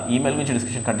 తర్వాత ఈమెయిల్ గురించి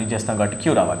డిస్కషన్ కంటిన్యూ చేస్తాం కాబట్టి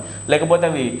క్యూ రావాలి. లేకపోతే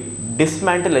అవి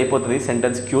డిస్మాంటిల్ అయిపోతుంది.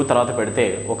 సెంటెన్స్ క్యూ తర్వాత పెడితే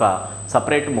ఒక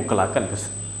సపరేట్ ముక్కలాగా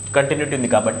కనిపిస్తుంది. కంటిన్యూటీ ఉంది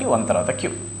కాబట్టి 1 తర్వాత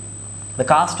queue. The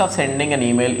cost of sending an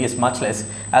email is much less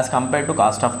as compared to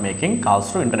cost of making calls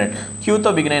through internet.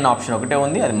 క్యూతో begin అయిన ఆప్షన్ ఒకటే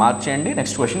ఉంది, అది మార్క్ చేయండి,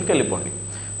 నెక్స్ట్ క్వశ్చన్కి వెళ్ళిపోండి.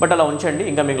 బట్ అలా ఉంచండి,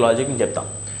 ఇంకా మీకు లాజిక్ని చెప్తాం.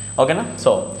 ఓకేనా?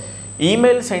 సో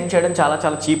ఈమెయిల్ సెండ్ చేయడం చాలా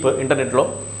చీప్ ఇంటర్నెట్లో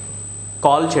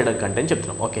కాల్ చేయడం కంటే అని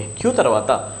చెప్తున్నాం. ఓకే, క్యూ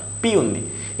తర్వాత పీ ఉంది.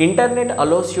 Internet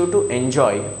allows you to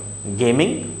enjoy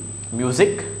gaming,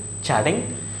 music, chatting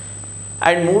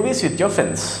and movies with your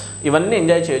friends. ఇవన్నీ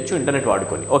ఎంజాయ్ చేయొచ్చు ఇంటర్నెట్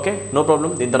వాడుకొని. ఓకే, నో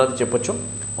ప్రాబ్లం, దీని తర్వాత చెప్పొచ్చు.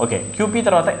 ఓకే, క్యూపీ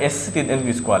తర్వాత ఎస్ ఎందుకు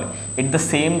తీసుకోవాలి? ఎట్ ద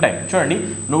సేమ్ టైం చూడండి,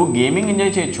 నువ్వు గేమింగ్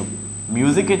ఎంజాయ్ చేయొచ్చు,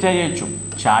 మ్యూజిక్ ఎంజాయ్ చేయొచ్చు,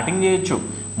 చాటింగ్ చేయొచ్చు,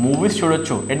 మూవీస్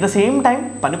చూడొచ్చు, ఎట్ ద సేమ్ టైం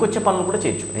పనికొచ్చే పనులు కూడా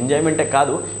చేయొచ్చు. ఎంజాయ్మెంటే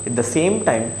కాదు, at the same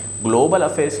time global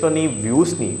అఫైర్స్లో నీ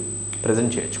వ్యూస్ని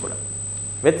ప్రజెంట్ చేయొచ్చు కూడా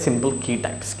విత్ సింపుల్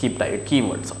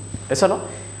కీవర్డ్స్. ఎసనో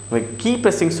కీ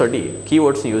ప్రెస్సింగ్స్ తోటి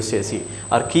కీవర్డ్స్ని యూస్ చేసి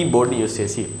ఆర్ కీబోర్డ్ని యూస్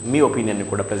చేసి మీ ఒపీనియన్ని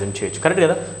కూడా ప్రజెంట్ చేయొచ్చు. కరెక్ట్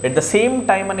కదా? ఎట్ ద సేమ్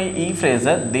టైం అనే ఈ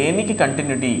ఫ్రేజ్ దేనికి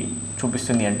కంటిన్యూటీ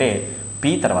చూపిస్తుంది అంటే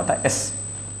పీ తర్వాత ఎస్.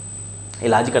 ఈ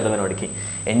లాజిక్ అర్థమైన వాడికి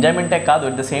ఎంజాయ్మెంటే కాదు,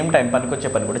 ఎట్ ద సేమ్ టైం పనికొచ్చే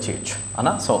పని కూడా చేయొచ్చు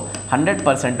అనా. సో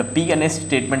 100% పీ అనే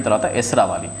స్టేట్మెంట్ తర్వాత ఎస్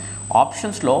రావాలి.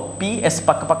 ఆప్షన్స్లో పిఎస్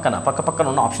పక్కన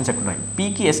ఉన్న ఆప్షన్స్ ఎక్కడ ఉన్నాయి?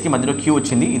 పీకి ఎస్కి మధ్యలో క్యూ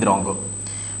వచ్చింది, ఇది రాంగ్.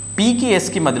 పీకి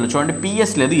ఎస్కి మధ్యలో చూడండి,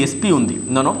 పిఎస్ లేదు, ఎస్పీ ఉంది.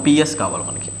 నో పిఎస్ కావాలి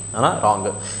మనకి అనా,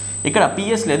 రాంగ్. ఇక్కడ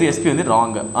పిఎస్ లేదు, ఎస్పీ ఉంది,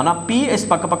 రాంగ్ అనా. పిఎస్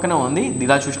పక్కనే ఉంది,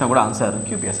 ఇలా చూసినా కూడా ఆన్సర్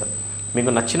క్యూపీఎస్. మీకు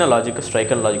నచ్చిన లాజిక్,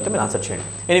 స్ట్రైక్ అండ్ లాజిక్తో మీరు ఆన్సర్ చేయండి.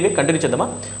 ఎనీవే కంటిన్యూ చేద్దామా?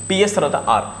 పిఎస్ తర్వాత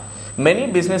are. Many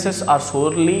businesses are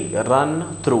solely run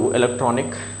through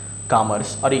electronic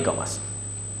commerce or e-commerce.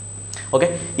 Okay,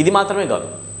 ఇది మాత్రమే కాదు,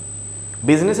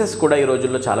 బిజినెసెస్ కూడా ఈ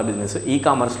రోజుల్లో చాలా బిజినెస్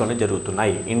ఈ-కామర్స్లోనే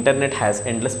జరుగుతున్నాయి. Internet has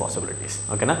endless possibilities.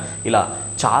 ఓకేనా? ఇలా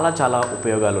చాలా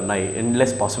ఉపయోగాలు ఉన్నాయి,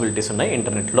 ఎండ్లెస్ పాసిబిలిటీస్ ఉన్నాయి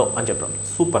ఇంటర్నెట్లో అని చెప్పడం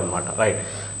సూపర్ అనమాట. Right,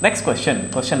 next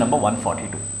question number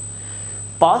 142.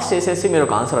 Pass చేసేసి మీరు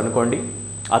ఒక ఆన్సర్ అనుకోండి,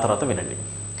 ఆ తర్వాత వినండి.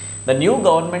 The new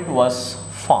government was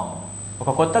form.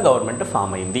 ఒక కొత్త గవర్నమెంట్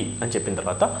ఫామ్ అయింది అని చెప్పిన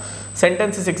తర్వాత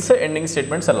సెంటెన్స్ 6 ఎండింగ్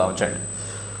స్టేట్మెంట్స్ అలా ఉంచండి.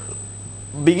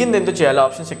 బిగిన్ ఎందుకు చేయాలి?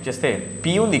 ఆప్షన్ చెక్ చేస్తే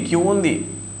పీ ఉంది, క్యూ ఉంది,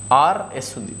 ఆర్,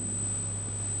 ఎస్ ఉంది.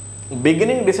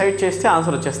 బిగినింగ్ డిసైడ్ చేస్తే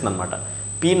ఆన్సర్ వచ్చేస్తుంది అనమాట.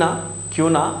 పీనా,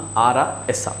 క్యూనా, ఆరా,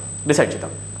 ఎస్ఆ డిసైడ్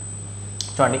చేద్దాం.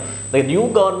 చూడండి, the new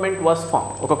government was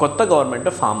form. ఒక కొత్త గవర్నమెంట్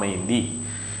ఫామ్ అయింది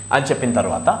అని చెప్పిన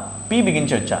తర్వాత P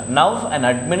బిగించవచ్చా? Now an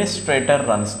administrator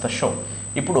runs the show.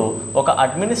 ఇప్పుడు ఒక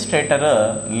అడ్మినిస్ట్రేటర్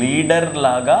లీడర్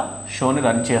లాగా షోని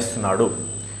రన్ చేస్తున్నాడు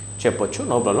చెప్పొచ్చు,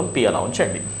 నో ప్రాబ్లం. పీ అలా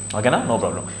ఉంచండి. ఓకేనా? No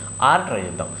problem. ఆర్ ట్రై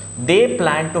చేద్దాం. They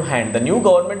plan to hand. The new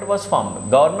government was formed.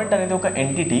 Government అనేది ఒక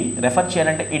ఎంటిటీ, రెఫర్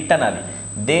చేయాలంటే ఇట్ అనాలి.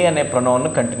 దే అనే ప్రొనౌన్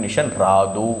కంటిన్యూషన్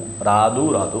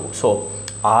రాదు. సో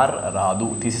ఆర్ రాదు,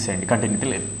 తీసేసేయండి, కంటిన్యూటీ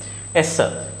లేదు. Yes,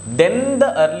 then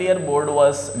the earlier board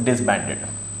was డిస్బాండెడ్.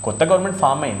 కొత్త గవర్నమెంట్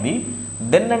ఫామ్ అయింది,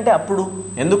 దెన్ అంటే అప్పుడు.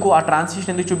 ఎందుకు ఆ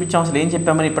ట్రాన్సిషన్ ఎందుకు చూపించాం? అసలు ఏం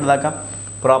చెప్పామని ఇప్పటిదాకా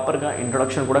ప్రాపర్గా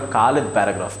ఇంట్రొడక్షన్ కూడా కాలేదు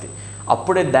పారాగ్రాఫ్ది.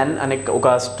 అప్పుడే దెన్ అనే ఒక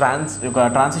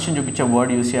ట్రాన్సిషన్ చూపించే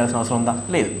వర్డ్ యూస్ చేయాల్సిన అవసరం ఉందా?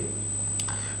 లేదు.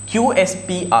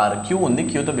 QSPR, క్యూ ఉంది,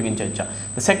 క్యూతో బిగించవచ్చా?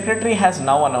 The secretary has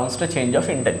now announced change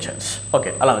of intentions.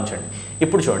 Okay, అలా ఉంచండి.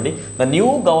 ఇప్పుడు చూడండి, the new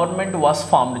government was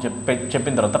formed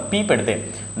చెప్పిన తర్వాత పీ పెడితే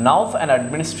now an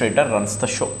administrator runs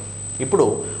the show. ఇప్పుడు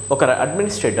ఒక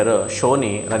అడ్మినిస్ట్రేటర్ షోని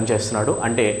రన్ చేస్తున్నాడు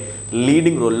అంటే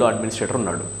లీడింగ్ రోల్లో అడ్మినిస్ట్రేటర్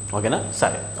ఉన్నాడు. ఓకేనా?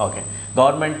 సరే, ఓకే,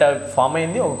 గవర్నమెంట్ ఫామ్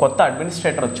అయింది, ఒక కొత్త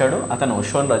అడ్మినిస్ట్రేటర్ వచ్చాడు, అతను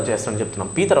షోని రన్ చేస్తాడని చెప్తున్నాం.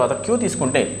 పీ తర్వాత క్యూ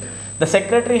తీసుకుంటే the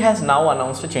secretary has now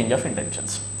announced change of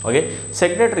intentions. Okay,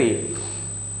 secretary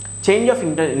change of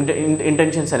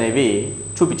intentions అనేవి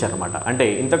చూపించారన్నమాట. అంటే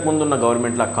ఇంతకుముందు ఉన్న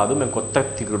గవర్నమెంట్లా కాదు, మేము కొత్త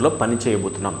తీరులో పని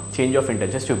చేయబోతున్నాం, చేంజ్ ఆఫ్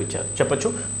ఇంటెన్షన్స్ చూపించారు చెప్పొచ్చు.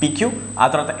 పీక్యూ, ఆ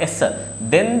తర్వాత yes,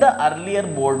 then the earlier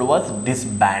board was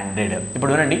డిస్బాండెడ్.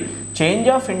 ఇప్పుడు వినండి, చేంజ్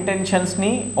ఆఫ్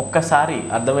ఇంటెన్షన్స్ని ఒక్కసారి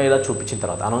అర్థమయ్యేలా చూపించిన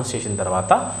తర్వాత, అనౌన్స్ చేసిన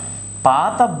తర్వాత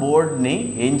పాత బోర్డ్ని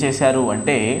ఏం చేశారు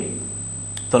అంటే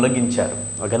తొలగించారు.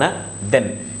 ఓకేనా. దెన్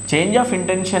చేంజ్ ఆఫ్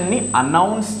ఇంటెన్షన్ని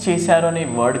అనౌన్స్ చేశారు అనే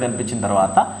వర్డ్ కనిపించిన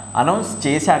తర్వాత అనౌన్స్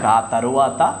చేశాక ఆ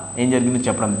తర్వాత ఏం జరిగిందో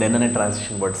చెప్పడం దెన్ అనే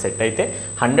ట్రాన్సిషన్ వర్డ్ సెట్ అయితే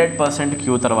 100%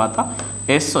 క్యూ తర్వాత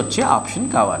ఎస్ వచ్చే ఆప్షన్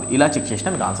కావాలి. ఇలా చెక్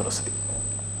చేసినా మీకు ఆన్సర్ వస్తుంది.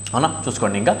 అవునా,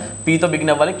 చూసుకోండి. ఇంకా పీతో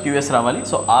బిగిన్ అవ్వాలి, క్యూఎస్ రావాలి,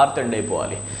 సో ఆర్తో ఎండ్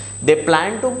అయిపోవాలి. They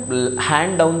plan to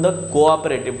hand down the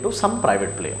cooperative to some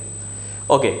private player.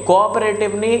 Okay,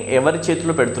 కోఆపరేటివ్ని ఎవరి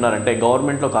చేతిలో పెడుతున్నారంటే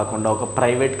గవర్నమెంట్లో కాకుండా ఒక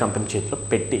ప్రైవేట్ కంపెనీ చేతిలో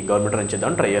పెట్టి గవర్నమెంట్ రన్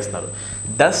చేద్దామని ట్రై చేస్తున్నారు.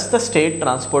 దస్ the state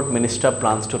transport minister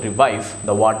plans to revive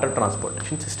the water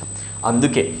transportation system.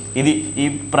 అందుకే ఇది ఈ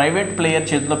ప్రైవేట్ ప్లేయర్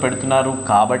చేతిలో పెడుతున్నారు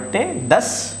కాబట్టే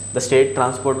దస్ the state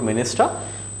transport minister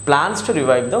plans to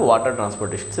revive the water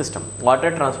transportation system.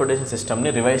 Water transportation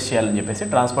సిస్టమ్ని రివైవ్ చేయాలని చెప్పేసి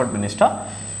ట్రాన్స్పోర్ట్ మినిస్టర్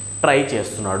ట్రై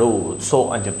చేస్తున్నాడు. సో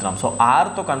అని చెప్తున్నాం. సో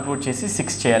ఆర్తో కన్క్లూడ్ చేసి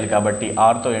 6 చేయాలి కాబట్టి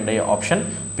ఆర్తో ఎండ్ అయ్యే ఆప్షన్,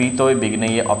 పీతో బిగిన్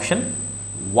అయ్యే ఆప్షన్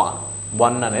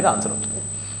 1 అనేది ఆన్సర్ అవుతుంది.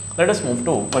 Let us move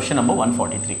to question number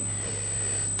 143.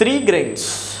 3 grains,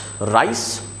 rice,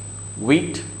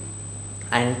 wheat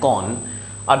and corn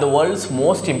are the world's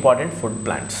most important food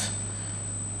plants.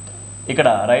 ఇక్కడ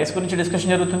రైస్ గురించి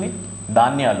డిస్కషన్ జరుగుతుంది,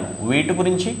 ధాన్యాలు వీటి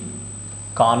గురించి,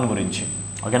 కార్న్ గురించి.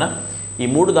 ఓకేనా. ఈ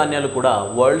 3 ధాన్యాలు కూడా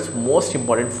world's most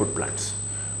important food plants.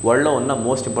 వరల్డ్లో ఉన్న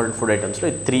మోస్ట్ ఇంపార్టెంట్ ఫుడ్ ఐటమ్స్లో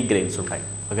ఈ 3 grains ఉంటాయి.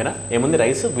 ఓకేనా. ఏముంది?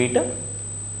 Rice, wheat,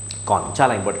 corn.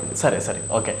 చాలా ఇంపార్టెంట్. సరే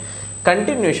ఓకే.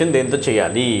 కంటిన్యూషన్ దేంతో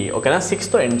చేయాలి? ఓకేనా.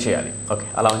 6తో ఎండ్ చేయాలి. ఓకే,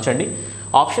 అలా ఉంచండి.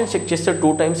 ఆప్షన్ చెక్ చేస్తే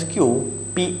 2 times క్యూ,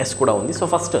 పిఎస్ కూడా ఉంది. సో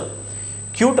ఫస్ట్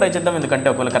క్యూ ట్రై చేద్దాం, ఎందుకంటే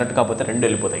ఒకవేళ కరెక్ట్ కాకపోతే 2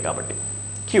 వెళ్ళిపోతాయి కాబట్టి.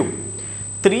 Queue.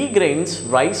 3 grains,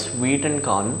 rice, wheat and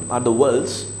corn are the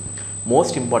world's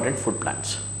most important food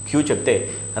plants. Queue చెప్తే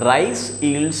rice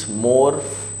yields more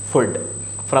food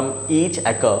from each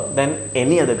acre then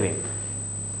any other grain.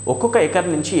 ఒక్కొక్క ఎకర్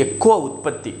నుంచి ఎక్కువ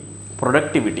ఉత్పత్తి,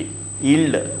 ప్రొడక్టివిటీ,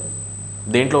 ఈల్డ్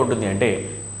దేంట్లో ఉంటుంది అంటే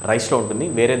రైస్లో ఉంటుంది,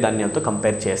 వేరే ధాన్యాలతో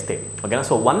కంపేర్ చేస్తే. ఓకేనా.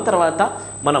 సో 1 తర్వాత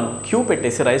మనం క్యూ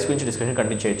పెట్టేసి రైస్ గురించి డిస్కషన్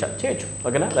కంటిన్యూ చేయొచ్చు.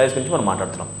 ఓకేనా. రైస్ గురించి మనం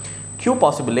మాట్లాడుతున్నాం. క్యూ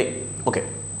పాసిబులే. ఓకే,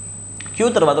 క్యూ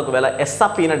తర్వాత ఒకవేళ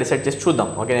ఎస్ఆర్పీనా డిసైడ్ చేసి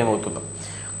చూద్దాం. ఓకే, ఏమవుతుందో.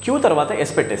 క్యూ తర్వాత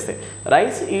ఎస్ పెట్టేస్తే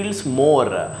rice yields more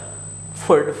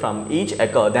food from each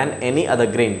acre than any other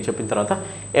grain చెప్పిన తర్వాత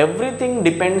everything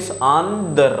depends on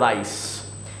the rice.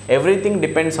 Everything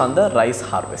depends on the rice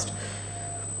harvest.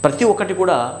 ప్రతి ఒక్కటి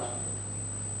కూడా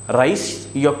రైస్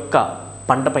యొక్క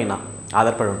పంట పైన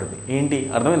ఆధారపడి ఉంటుంది. ఏంటి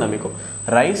అర్థమైందా మీకు?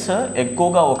 రైస్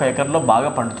ఎక్కువగా ఒక ఎకర్లో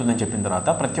బాగా పండుతుందని చెప్పిన తర్వాత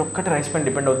ప్రతి ఒక్కటి రైస్ పైన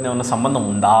డిపెండ్ అవుతుంది. ఏమన్నా సంబంధం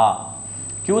ఉందా?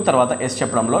 క్యూ తర్వాత ఎస్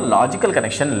చెప్పడంలో లాజికల్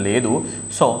కనెక్షన్ లేదు.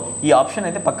 సో ఈ ఆప్షన్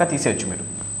అయితే పక్కా తీసేయచ్చు మీరు.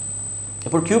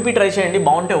 ఇప్పుడు క్యూపీ ట్రై చేయండి,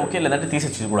 బాగుంటే ఓకే, లేదంటే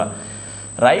తీసేచ్చు కూడా.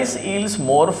 Rice eels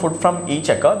more food from each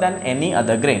acre than any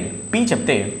other grain. P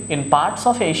చెప్తే in parts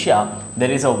of Asia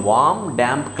there is a warm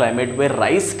damp climate wear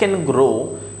rice can grow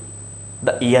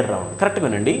the year round. కరెక్ట్గా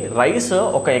వినండి. Rice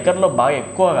ఒక ఎకర్లో బాగా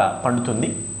ఎక్కువగా పండుతుంది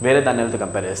వేరే ధాన్యాలతో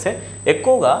కంపేర్ చేస్తే.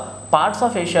 ఎక్కువగా పార్ట్స్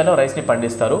ఆఫ్ ఏషియాలో రైస్ని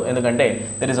పండిస్తారు, ఎందుకంటే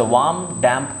there is a warm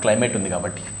damp climate ఉంది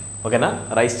కాబట్టి. ఓకేనా.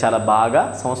 రైస్ చాలా బాగా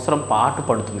సంవత్సరం పాటు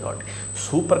పండుతుంది కాబట్టి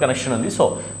సూపర్ కనెక్షన్ ఉంది. సో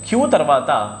క్యూ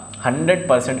తర్వాత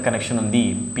 100% కనెక్షన్ ఉంది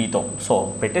పీతో. సో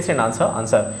పెట్టేసేయండి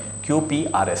ఆన్సర్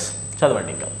క్యూపీఆర్ఎస్.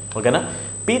 చదవండి ఇంకా. ఓకేనా.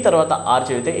 పీ తర్వాత ఆర్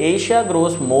చదివితే Asia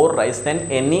gross more rice then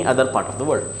any other part of the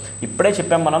world. ఇప్పుడే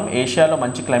చెప్పాం మనం, ఏషియాలో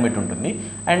మంచి క్లైమేట్ ఉంటుంది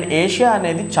అండ్ ఏషియా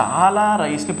అనేది చాలా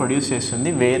రైస్ని ప్రొడ్యూస్ చేస్తుంది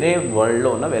వేరే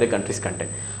వరల్డ్లో ఉన్న వేరే కంట్రీస్ కంటే.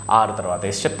 ఆర్ తర్వాత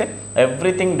ఎస్ చెప్తే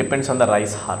everything depends on the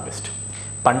rice harvest.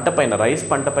 పంట పైన, రైస్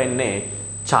పంట పైనే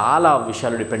చాలా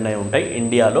విషయాలు డిపెండ్ అయి ఉంటాయి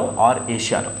ఇండియాలో ఆర్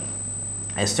ఏషియాలో.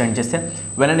 ఎక్స్టెండ్ చేస్తే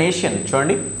వెన్ అన్ ఏషియన్,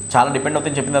 చూడండి చాలా డిపెండ్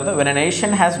అవుతుందని చెప్పిన తర్వాత when an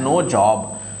Asian has no job.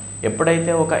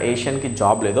 ఎప్పుడైతే ఒక ఏషియన్కి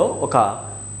జాబ్ లేదో, ఒక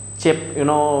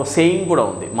సేయింగ్ కూడా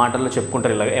ఉంది, మాటల్లో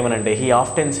చెప్పుకుంటారు ఇలాగ ఏమనంటే he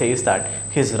often says that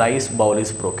his rice bowl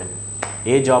is broken.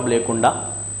 A job లేకుండా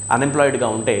అన్ఎంప్లాయిడ్గా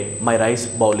ఉంటే my rice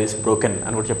bowl is broken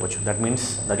అని కూడా చెప్పొచ్చు. That means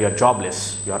that you are jobless,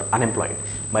 you are unemployed.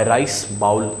 My rice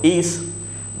bowl is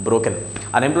broken.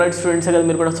 Unemployed స్టూడెంట్సే కదా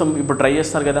మీరు కూడా. So ఇప్పుడు try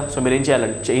చేస్తారు కదా. సో మీరు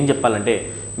ఏం చెప్పాలంటే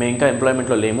మేము ఇంకా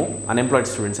ఎంప్లాయ్మెంట్లో లేము, అన్ఎంప్లాయిడ్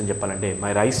స్టూడెంట్స్ అని చెప్పాలంటే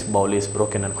my rice bowl is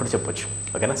broken అని కూడా చెప్పొచ్చు.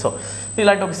 ఓకేనా. సో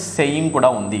ఇలాంటి ఒక సేయింగ్ కూడా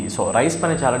ఉంది. సో రైస్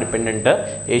పైన చాలా dependent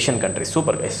Asian countries.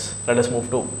 Super guys. Let us move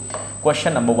to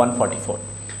question number 144.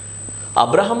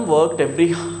 Abraham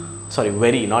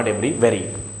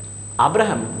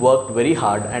worked very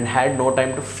hard and had no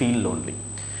time to feel lonely.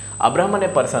 Abraham అనే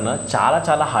పర్సన్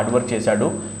చాలా హార్డ్ వర్క్ చేశాడు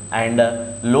అండ్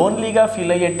లోన్లీగా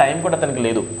ఫీల్ అయ్యే time కూడా అతనికి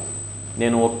లేదు.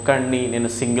 నేను ఒక్కడిని, నేను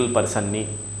సింగిల్ పర్సన్ని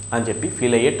అని చెప్పి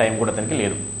ఫీల్ అయ్యే టైం కూడా అతనికి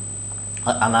లేదు,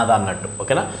 అనాథ అన్నట్టు.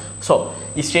 ఓకేనా. సో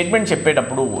ఈ స్టేట్మెంట్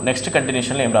చెప్పేటప్పుడు నెక్స్ట్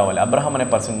కంటిన్యూషన్లో ఏం రావాలి? అబ్రహం అనే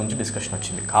పర్సన్ గురించి డిస్కషన్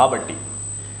వచ్చింది కాబట్టి,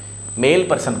 మేల్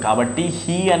పర్సన్ కాబట్టి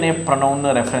హీ అనే ప్రొనౌన్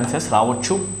రెఫరెన్సెస్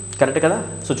రావచ్చు. కరెక్ట్ కదా.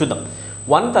 సో చూద్దాం.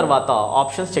 1 తర్వాత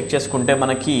ఆప్షన్స్ చెక్ చేసుకుంటే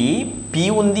మనకి P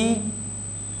ఉంది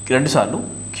 2 సార్లు,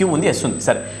 Q ఉంది, S ఉంది.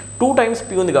 సరే 2 టైమ్స్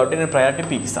P ఉంది కాబట్టి నేను ప్రయారిటీ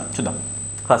Pకి ఇస్తాను. చూద్దాం.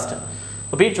 ఫస్ట్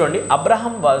P చూడండి,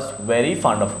 Abraham was very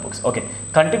fond of books. Okay,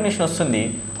 continuation వస్తుంది.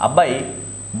 అబ్బాయి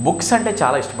బుక్స్ అంటే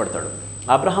చాలా ఇష్టపడతాడు.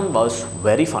 Abraham was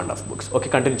very fond of books. Okay,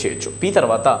 continue చేయొచ్చు. P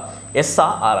తర్వాత ఎస్ఆ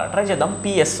ఆరా ట్రై చేద్దాం.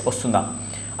 PS వస్తుందా?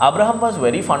 Abraham was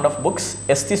very fond of books.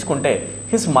 S తీసుకుంటే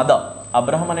హిస్ మదర్,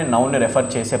 అబ్రహం అనే నౌన్ని రెఫర్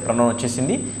చేసే ప్రొనౌన్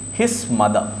వచ్చేసింది. His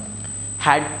mother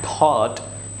had thought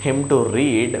him to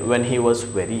read when he was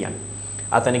very young.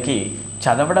 అతనికి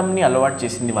చదవడంని అలవాటు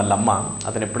చేసింది వాళ్ళమ్మ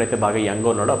అతను ఎప్పుడైతే బాగా యంగ్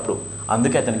ఉన్నాడో అప్పుడు.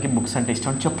 అందుకే అతనికి బుక్స్ అంటే ఇష్టం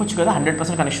అని చెప్పొచ్చు కదా.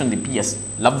 100% కనెక్షన్ ఉంది. PS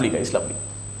lovely guys, lovely.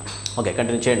 Okay,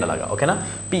 continue చేయండి అలాగా. ఓకేనా?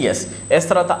 PS S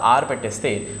తర్వాత R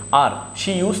పెట్టేస్తే R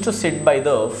she use to SIT by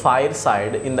the fire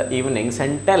side in the evenings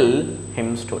and tell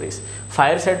him stories.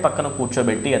 Fire side పక్కన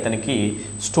కూర్చోబెట్టి అతనికి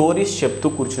స్టోరీస్ చెప్తూ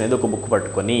కూర్చునేది ఒక బుక్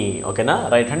పట్టుకొని. ఓకేనా?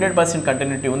 రైట్, 100%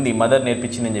 కంటిన్యూటీ ఉంది. మదర్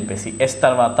నేర్పించింది అని చెప్పేసి. S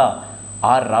తర్వాత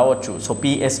R రావచ్చు. So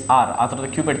PSR. ఆ తర్వాత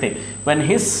Q పెడితే when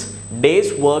his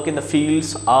days work in the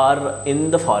fields are in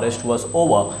the forest was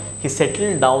over he settle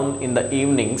down in the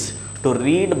evenings to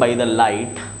read by the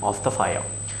light of the fire.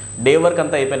 Day work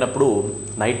అంతా అయిపోయినప్పుడు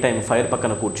night time fire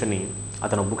పక్కన కూర్చొని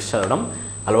అతను books చదవడం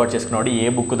అలవాటు చేసుకున్నాడు. ఏ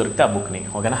book దొరికితే ఆ బుక్ని.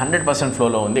 ఓకేనా? 100%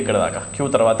 ఫ్లోలో ఉంది ఇక్కడ దాకా. Q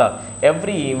తర్వాత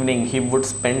every evening he would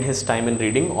spend his time in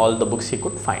reading all the books he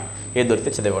could find. ఏ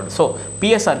దొరికితే చదివాడు. So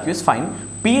PSRQ is fine.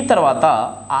 P తర్వాత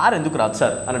R ఎందుకు రాదు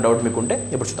సార్ అనే డౌట్ మీకుంటే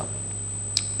ఇప్పుడు చూద్దాం.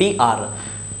 PR.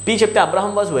 P చెప్తే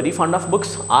Abraham was very fund of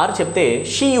books. R చెప్తే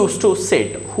she use to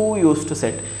set. Who use to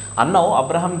set అన్నావు.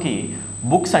 అబ్రహంకి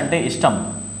బుక్స్ అంటే ఇష్టం.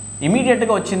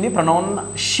 ఇమీడియట్గా వచ్చింది ప్రొనౌన్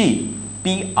షీ.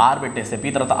 PR పెట్టేస్తే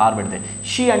P తర్వాత R పెడితే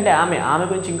షీ అంటే ఆమె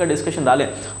గురించి ఇంకా డిస్కషన్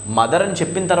రాలేదు. మదర్ అని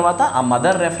చెప్పిన తర్వాత ఆ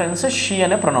మదర్ రెఫరెన్స్ షీ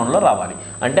అనే ప్రొనౌన్లో రావాలి.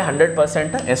 అంటే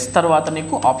 100% S తర్వాత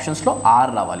నీకు ఆప్షన్స్లో R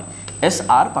రావాలి.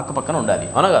 SR పక్క పక్కన ఉండాలి,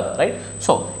 అవునా కాదు? రైట్.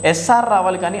 సో SR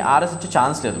రావాలి కానీ RS వచ్చే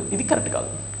ఛాన్స్ లేదు. ఇది కరెక్ట్ కాదు.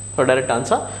 So direct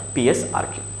answer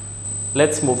PSRQ.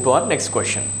 Let's move to our next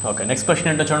question. Okay, next question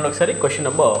ఏంటో చూడండి ఒకసారి. Question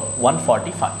number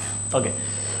 145. Okay,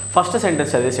 first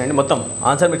sentence చదివేసేయండి. మొత్తం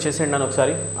ఆన్సర్ మీరు చేసేయండి. నన్ను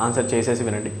ఒకసారి ఆన్సర్ చేసేసి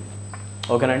వినండి.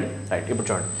 ఓకేనండి? రైట్, ఇప్పుడు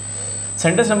చూడండి.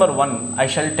 Sentence number 1, I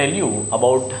shall tell you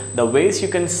about the ways you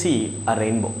can see a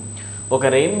rainbow. ఒక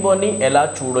రెయిన్బోని ఎలా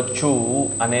చూడొచ్చు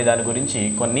అనే దాని గురించి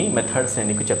కొన్ని మెథడ్స్ నేను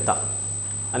నీకు చెప్తా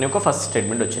అని ఒక ఫస్ట్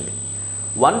స్టేట్మెంట్ వచ్చింది.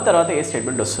 1 తర్వాత ఏ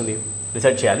స్టేట్మెంట్ వస్తుంది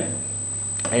రిసర్చ్ చేయాలి.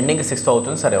 ఎండింగ్ 6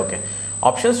 అవుతుంది. సరే, ఓకే.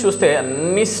 ఆప్షన్స్ చూస్తే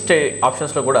అన్ని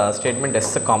ఆప్షన్స్లో కూడా స్టేట్మెంట్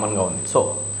S కామన్గా ఉంది. So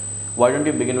why don't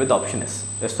you begin with option S?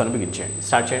 Sతో begin చేయండి,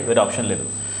 స్టార్ట్ చేయండి. వేరే ఆప్షన్ లేదు.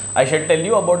 I shall tell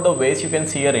you about the ways you can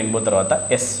see a rainbow తర్వాత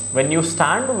S. When you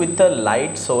stand with a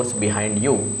light source behind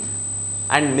you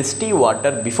and Misty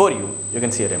water before you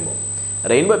can see a rainbow.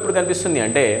 Rainbow ఎప్పుడు కనిపిస్తుంది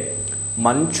అంటే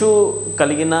మంచు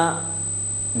కలిగిన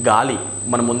గాలి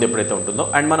మన ముందు ఎప్పుడైతే ఉంటుందో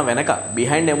అండ్ మన వెనక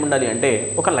బిహైండ్ ఏముండాలి అంటే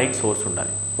ఒక లైట్ సోర్స్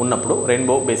ఉండాలి. ఉన్నప్పుడు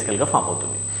రెయిన్బో బేసికల్గా ఫామ్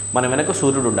అవుతుంది. మన వెనక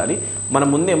సూర్యుడు ఉండాలి, మన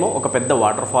ముందేమో ఒక పెద్ద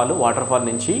వాటర్ ఫాల్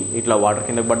నుంచి ఇట్లా వాటర్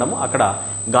కిందకు పడ్డాము. అక్కడ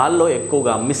గాల్లో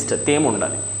ఎక్కువగా మిస్ట్ తేమ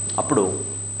ఉండాలి. అప్పుడు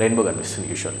రెయిన్బో కనిపిస్తుంది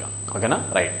యూజువల్గా. ఓకేనా?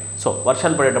 రైట్. సో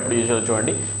వర్షాలు పడేటప్పుడు యూజువల్గా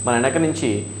చూడండి మన వెనక నుంచి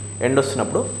ఎండ్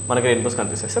వస్తున్నప్పుడు మనకి రెయిన్బోస్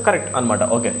కనిపిస్తాయి. సో కరెక్ట్ అనమాట.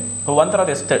 ఓకే, 1 తర్వాత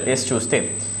S చూస్తే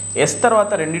S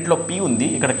తర్వాత రెండిట్లో P ఉంది,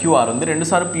 ఇక్కడ QR ఉంది, 2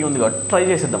 సార్లు P ఉంది కాబట్టి ట్రై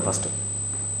చేసేద్దాం first.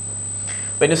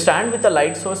 When you stand with a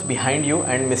light source behind you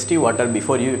and Misty water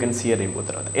before you can see a rainbow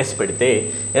తర్వాత S పెడితే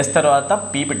S తర్వాత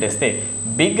P పెట్టేస్తే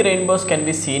big rainbows can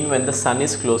be seen when the sun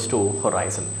is close to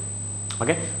horizon.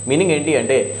 Okay, meaning ఏంటి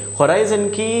అంటే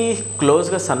హొరైజన్కి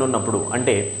క్లోజ్గా sun ఉన్నప్పుడు,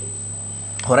 అంటే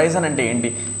horizon అంటే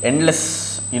ఏంటి? ఎండ్లెస్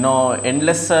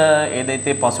ఎండ్లెస్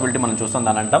ఏదైతే పాసిబిలిటీ మనం చూస్తాం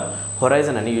దాని అంటాం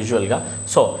హొరైజన్ అని యూజువల్గా.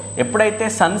 సో ఎప్పుడైతే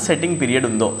సన్ సెట్టింగ్ పీరియడ్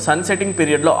ఉందో, సన్ సెట్టింగ్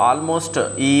పీరియడ్లో ఆల్మోస్ట్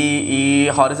ఈ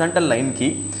హారిజాంటల్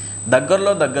లైన్కి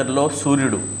దగ్గరలో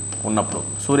సూర్యుడు ఉన్నప్పుడు,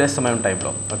 సూర్యాస్తమయం టైంలో,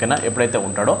 ఓకేనా, ఎప్పుడైతే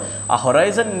ఉంటాడో ఆ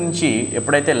హొరైజన్ నుంచి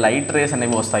ఎప్పుడైతే లైట్ రేస్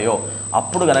అనేవి వస్తాయో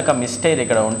అప్పుడు కనుక మిస్టేర్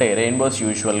ఇక్కడ ఉంటే రెయిన్బోస్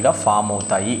యూజువల్గా ఫామ్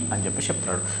అవుతాయి అని చెప్పి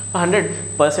చెప్తున్నాడు.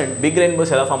 100% బిగ్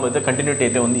రెయిన్బోస్ ఎలా ఫామ్ అవుతాయి కంటిన్యూటీ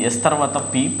అయితే ఉంది. S తర్వాత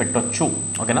P పెట్టొచ్చు.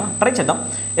 ఓకేనా, ట్రై చేద్దాం.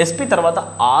 SP తర్వాత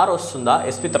R వస్తుందా,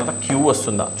 SP తర్వాత Q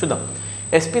వస్తుందా చూద్దాం.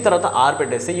 SP తర్వాత R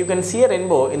పెట్టేస్తే you can see a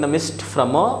rainbow in the Mist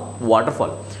from a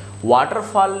water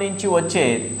fall నుంచి వచ్చే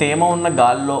తేమ ఉన్న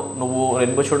గాల్లో నువ్వు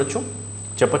రెయిన్బో చూడొచ్చు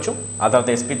చెప్పొచ్చు. ఆ తర్వాత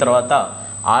SP తర్వాత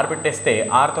R పెట్టేస్తే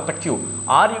R తర్వాత Q.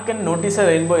 R you can notice a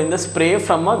rainbow in the spray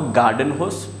from a garden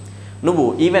hose. నువ్వు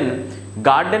ఈవెన్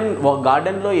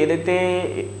గార్డెన్లో ఏదైతే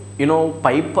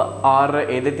పైప్ ఆర్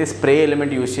ఏదైతే స్ప్రే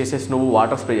ఎలిమెంట్ యూజ్ చేసేసి నువ్వు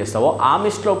వాటర్ స్ప్రే చేస్తావో ఆ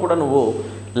మిస్ట్లో కూడా నువ్వు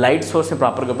లైట్ సోర్స్ని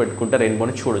ప్రాపర్గా పెట్టుకుంటే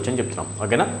రెయిన్బోని చూడొచ్చు అని చెప్తున్నాం.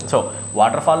 ఓకేనా? సో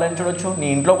వాటర్ ఫాల్ అని చూడొచ్చు, నీ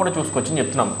ఇంట్లో కూడా చూసుకోవచ్చు అని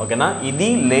చెప్తున్నాం. ఓకేనా? ఇది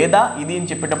లేదా ఇది అని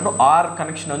చెప్పేటప్పుడు ఆర్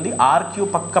కనెక్షన్ ఉంది, ఆర్ క్యూ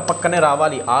పక్కనే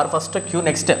రావాలి, ఆర్ ఫస్ట్ క్యూ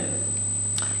నెక్స్ట్.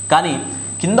 కానీ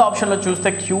కింద ఆప్షన్లో చూస్తే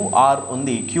క్యూఆర్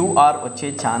ఉంది, క్యూఆర్ వచ్చే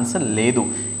ఛాన్స్ లేదు.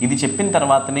 ఇది చెప్పిన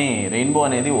తర్వాతనే రెయిన్బో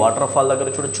అనేది వాటర్ ఫాల్ దగ్గర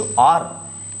చూడొచ్చు, ఆర్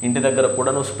ఇంటి దగ్గర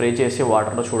కూడా నువ్వు స్ప్రే చేసి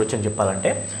వాటర్లో చూడొచ్చు అని చెప్పాలంటే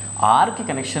ఆర్కి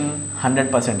కనెక్షన్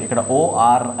 100%. ఇక్కడ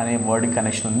ఓఆర్ అనే వర్డ్కి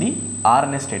కనెక్షన్ ఉంది ఆర్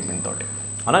అనే స్టేట్మెంట్ తోటి,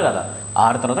 అవునా కదా?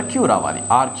 ఆర్ తర్వాత క్యూ రావాలి,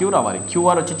 క్యూ రావాలి,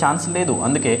 క్యూఆర్ వచ్చే ఛాన్స్ లేదు.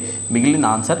 అందుకే మిగిలిన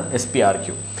ఆన్సర్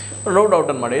ఎస్పీఆర్క్యూ. నో డౌట్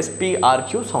అనమాట,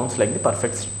 ఎస్పీఆర్క్యూ sounds like the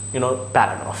perfect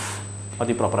paragraph or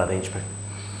the proper arrangement.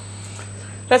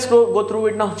 Let's go through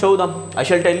it now. Chaudam. I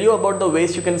shall tell you about the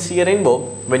ways you can see a rainbow.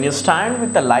 When you stand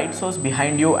with a light source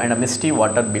behind you and a misty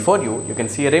water before you, you can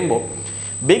see a rainbow.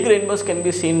 Big rainbows can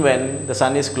be seen when the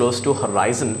sun is close to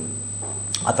horizon.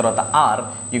 Atarata R,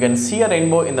 you can see a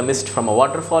rainbow in the mist from a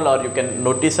waterfall, or you can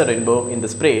notice a rainbow in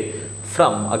the spray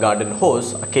from a garden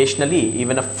hose. Occasionally,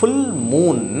 even a full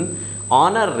moon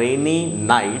on a rainy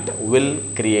night will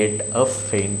create a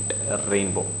faint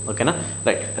rainbow. Okay na?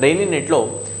 Right. Rainy night lo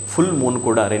full moon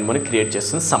kuda rainbow ni create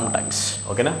chestuni sometimes.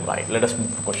 Okay na? Right. Let us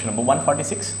move to question number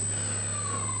 146.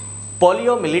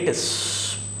 Poliomyelitis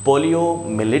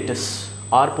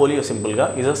or polio simple ga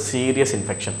is a serious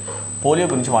infection. Polio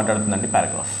gurinchi maatladutundandi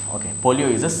paragraph. Okay. Polio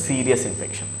is a serious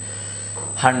infection.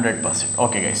 100%.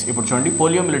 Okay guys. Ippudu chudandi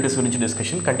poliomyelitis gurinchi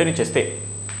discussion continue cheste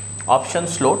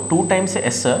ఆప్షన్స్లో 2 times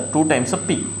S 2 times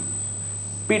P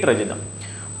try చేద్దాం.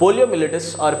 Poliomyelitis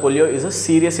or polio is a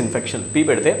serious infection. P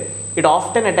పెడితే it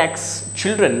often attacks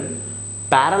children,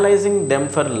 paralyzing them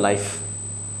for life.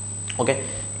 Okay,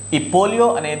 ఈ polio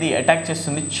అనేది attack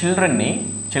చేస్తుంది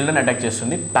children attack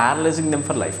చేస్తుంది, paralyzing them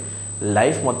for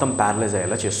life మొత్తం paralyse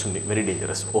అయ్యేలా చేస్తుంది. Very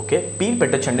dangerous. Okay, P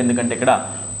పెట్టచ్చండి, ఎందుకంటే ఇక్కడ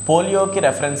పోలియోకి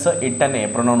రెఫరెన్స్ ఇట్ అనే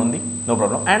ప్రొనౌన్ ఉంది, నో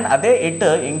ప్రాబ్లం. అండ్ అదే ఇట్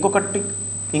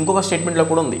ఇంకొక స్టేట్మెంట్లో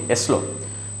కూడా ఉంది ఎస్లో,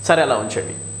 సరే అలా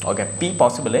ఉంచండి. ఓకే, P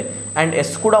పాసిబులే అండ్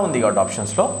ఎస్ కూడా ఉంది కాబట్టి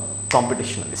ఆప్షన్స్లో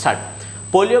కాంపిటీషన్ ఉంది. Start.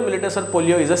 పోలియోమిలిటిస్ are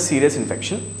polio is a serious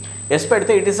infection. Yes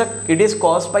పెడితే it is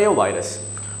caused by a virus.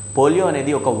 Polio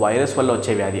అనేది ఒక వైరస్ వల్ల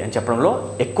వచ్చే వ్యాధి అని చెప్పడంలో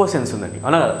ఎక్కువ సెన్స్ ఉందండి,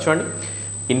 అవునా కదా? చూడండి,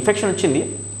 ఇన్ఫెక్షన్ వచ్చింది,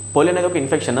 పోలియో అనేది ఒక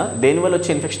ఇన్ఫెక్షన్, దేనివల్ల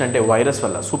వచ్చే ఇన్ఫెక్షన్ అంటే వైరస్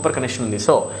వల్ల. సూపర్ కనెక్షన్ ఉంది.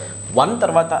 సో 1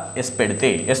 తర్వాత ఎస్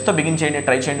పెడితే, ఎస్తో బిగిన్ చేయండి,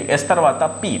 ట్రై చేయండి. ఎస్ తర్వాత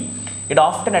P, it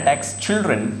often attacks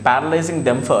children, paralyzing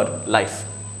them for life.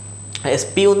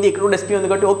 SP ఉంది, ఇక్కడ కూడా SP ఉంది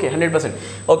కాబట్టి ఓకే 100%.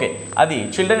 ఓకే, అది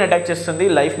చిల్డ్రన్ అటాక్ చేస్తుంది,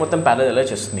 లైఫ్ మొత్తం ప్యారలైజ్ ఎలా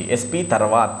చేస్తుంది. SP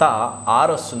తర్వాత R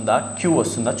వస్తుందా Q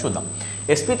వస్తుందా చూద్దాం.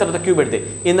 SP తర్వాత Q పెడితే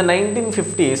in the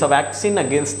 1950s a vaccine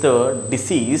against the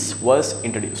disease was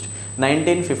introduced.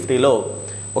 1950లో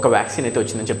ఒక వ్యాక్సిన్ అయితే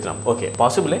వచ్చిందని చెప్తున్నాం. ఓకే,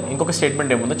 పాసిబులే. ఇంకొక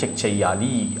స్టేట్మెంట్ ఏముందో చెక్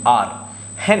చెయ్యాలి. R,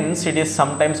 hence it is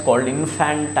sometimes called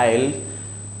infantile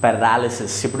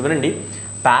paralysis. ఇప్పుడు వినండి,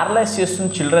 ప్యారలైజ్ చేస్తున్న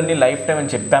చిల్డ్రన్ని లైఫ్ టైం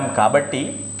అని చెప్పాం కాబట్టి,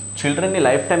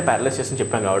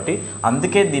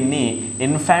 అందుకే దీన్ని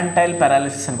ఇన్ఫాంటైల్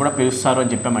పారాలిసిస్ అని కూడా పిలుస్తారు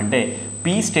అని చెప్పామంటే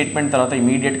P స్టేట్మెంట్ తర్వాత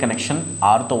ఇమీడియట్ కనెక్షన్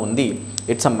Rతో ఉంది.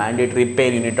 It's a mandatory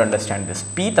pair, unit to understand this.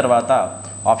 P తర్వాత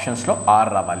ఆప్షన్స్లో R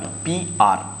రావాలి.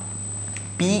 PR,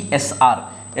 PSR,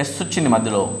 ఎస్ వచ్చింది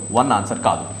మధ్యలో, 1 ఆన్సర్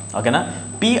కాదు. ఓకేనా?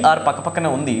 PR పక్కనే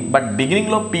ఉంది, బట్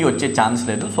బిగినింగ్లో P వచ్చే ఛాన్స్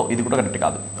లేదు, సో ఇది కూడా కరెక్ట్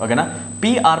కాదు. ఓకేనా?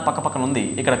 PR పక్కన ఉంది,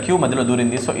 ఇక్కడ Q మధ్యలో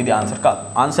దూరింది, సో ఇది ఆన్సర్ కాదు.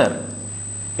 Answer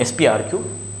SPRQ.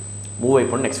 మూవ్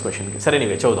అయిపోండి నెక్స్ట్ క్వశ్చన్కి. సరే,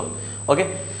 నీవే చదువుదాం. Okay,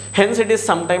 hence it is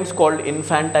some times called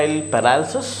infantile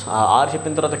paralysis. R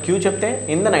చెప్పిన తర్వాత Q చెప్తే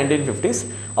in the 1950s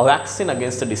a vaccine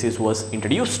against the disease was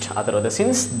introduced. ఆ తర్వాత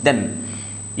సిన్స్ దెన్,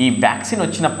 ఈ వ్యాక్సిన్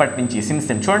వచ్చినప్పటి నుంచి సిన్స్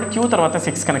దెన్ చూడండి, Q తర్వాత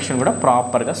 6 కనెక్షన్ కూడా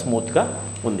ప్రాపర్గా స్మూత్గా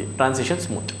ఉంది, transition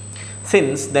smooth.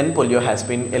 Since then polio has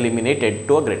been eliminated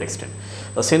to a great extent.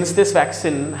 Since this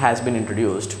vaccine has been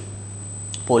introduced,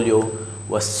 polio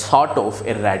was sort of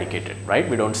eradicated, right?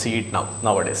 We don't see it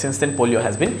nowadays. Since then polio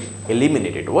has been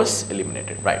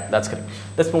eliminated, right? That's correct.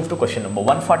 Let's move to question number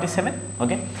 147.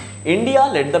 Okay, India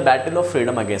led the battle of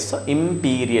freedom against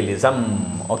imperialism.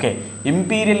 Okay,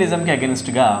 imperialism ki against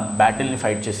ga battle ni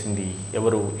fight chesindi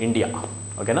evaru? India.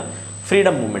 Okay na,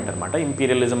 freedom movement anamata.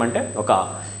 Imperialism ante oka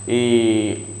ee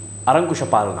అరంకుశ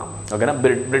పాలన. ఓకేనా,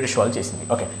 British వాళ్ళు చేసింది.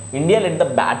 Okay, India lead the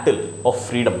battle of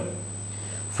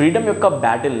freedom యొక్క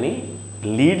బ్యాటిల్ని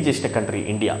lead చేసిన country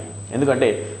India. ఎందుకంటే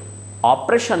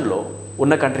ఆపరేషన్లో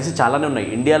ఉన్న countries చాలానే ఉన్నాయి,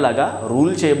 ఇండియా లాగా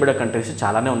రూల్ చేయబడే కంట్రీస్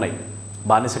చాలానే ఉన్నాయి,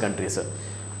 బానిస కంట్రీస్.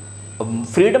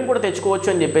 ఫ్రీడమ్ కూడా తెచ్చుకోవచ్చు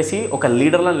అని చెప్పేసి ఒక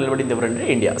లీడర్లా నిలబడింది ఎవరంటే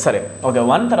ఇండియా. సరే, ఓకే,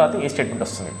 1 తర్వాత ఏ స్టేట్మెంట్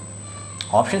వస్తుంది?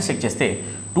 ఆప్షన్స్ చెక్ చేస్తే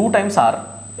 2 times R,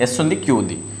 S ఉంది, Q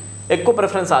ఉంది. ఎక్కువ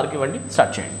ప్రిఫరెన్స్ Rకి ఇవ్వండి,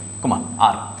 స్టార్ట్ చేయండి. కమాన్,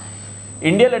 R.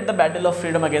 India led the battle of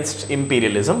freedom against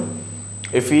imperialism.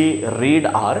 If we read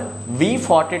R, we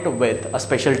fought it with a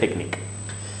special technique.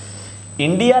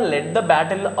 India led the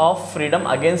battle of freedom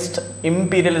against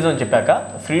imperialism అని చెప్పాక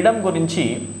freedom గురించి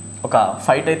ఒక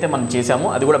fight అయితే మనం చేసాము,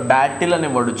 అది కూడా బ్యాటిల్ అనే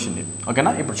వర్డ్ వచ్చింది.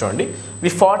 ఓకేనా, ఇప్పుడు చూడండి,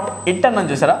 వి ఫాట్ ఇట్ అని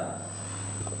చూసారా,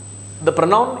 the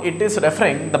pronoun it is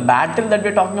referring the battle that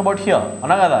we are talking about here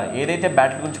అన్నా కదా. ఏదైతే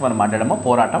బ్యాటిల్ గురించి మనం మాట్లాడామో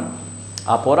పోరాటం,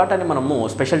 ఆ పోరాటాన్ని మనము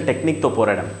స్పెషల్ టెక్నిక్తో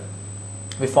పోరాడాం.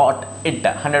 We fought it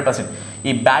 100%.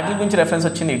 ఈ బ్యాటిల్ గురించి రెఫరెన్స్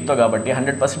వచ్చింది ఇట్తో కాబట్టి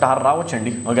 100% ఆర్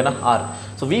రావచ్చండి. ఓకేనా, are.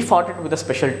 So we fought it with a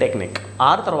special technique.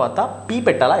 Are తర్వాత పీ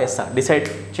పెట్టాలా ఎస్ డిసైడ్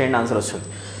చేయండి, ఆన్సర్ వస్తుంది.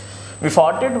 We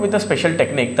fought it with a special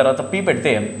technique, తర్వాత పీ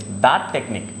పెడితే దాట్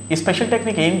టెక్నిక్. ఈ స్పెషల్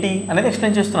టెక్నిక్ ఏంటి అనేది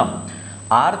ఎక్స్ప్లెయిన్ చేస్తున్నాం.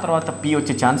 ఆర్ తర్వాత పీ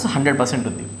వచ్చే ఛాన్స్ 100%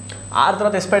 ఉంది. ఆర్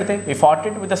తర్వాత ఎస్ పెడితే we fought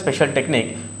it with a special technique,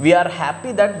 we are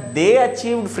happy that they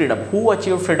achieved freedom. Who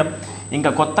achieved freedom? ఇంకా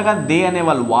కొత్తగా దే అనే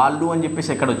వాళ్ళు అని చెప్పేసి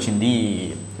ఎక్కడ వచ్చింది?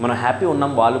 మనం హ్యాపీ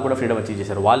ఉన్నాం, వాళ్ళు కూడా ఫ్రీడమ్ అచీవ్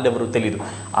చేశారు. వాళ్ళు ఎవరు తెలియదు.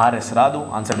 ఆర్ఎస్ రాదు,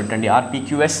 ఆన్సర్ పెట్టండి.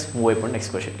 ఆర్పీక్యూఎస్. మూవ్ అయిపోండి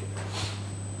నెక్స్ట్ క్వశ్చన్కి.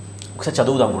 ఒకసారి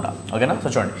చదువుదాం కూడా. ఓకేనా, సో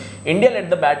చూడండి, India lead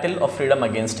the battle of freedom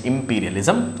against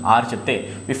imperialism. Are చెప్తే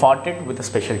we fought it with a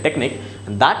special technique,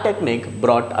 that technique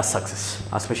brought a success.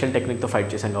 ఆ స్పెషల్ టెక్నిక్తో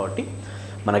ఫైట్ చేశాం కాబట్టి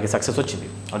మనకి సక్సెస్ వచ్చింది.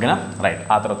 ఓకేనా, రైట్.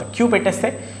 ఆ తర్వాత క్యూ పెట్టేస్తే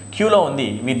క్యూలో ఉంది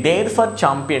వి there for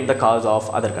champion the cause of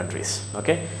other countries.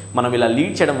 Okay, మనం ఇలా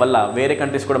లీడ్ చేయడం వల్ల వేరే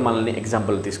కంట్రీస్ కూడా మనల్ని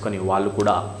ఎగ్జాంపుల్ తీసుకొని వాళ్ళు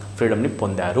కూడా ఫ్రీడమ్ని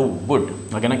పొందారు. గుడ్.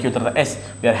 ఓకేనా, క్యూ తర్వాత yes,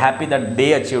 we are happy that they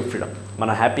achieved freedom.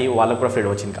 మనం హ్యాపీ వాళ్ళకు కూడా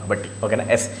ఫ్రీడమ్ వచ్చింది కాబట్టి. ఓకేనా,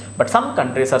 yes. But some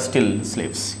countries are still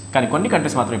slaves. కానీ కొన్ని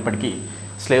కంట్రీస్ మాత్రం ఇప్పటికీ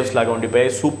స్లేవ్స్ లాగా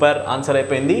ఉండిపోయాయి. సూపర్, ఆన్సర్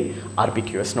అయిపోయింది.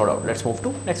 ఆర్పీక్యూఎస్, no doubt. Let's move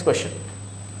to next question.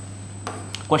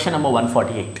 Question number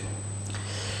 148.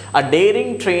 A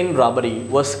daring train robbery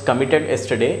was committed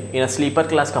yesterday in a sleeper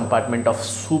class compartment of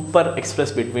Super Express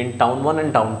between Town 1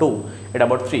 and Town 2 at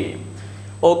about 3 AM.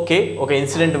 Okay, ఒక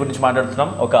incident గురించి మాట్లాడుతున్నాం.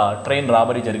 ఒక train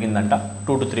robbery జరిగిందంట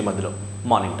 2 to 3 మధ్యలో,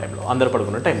 morning టైంలో, అందరు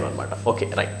పడుకున్న టైంలో అనమాట. Okay,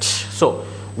 right. సో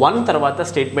 1 తర్వాత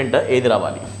స్టేట్మెంట్ ఏది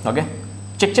రావాలి? ఓకే,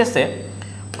 చెక్ చేస్తే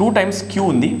 2 times క్యూ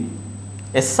ఉంది,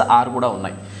 ఎస్ఆర్ కూడా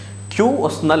ఉన్నాయి. క్యూ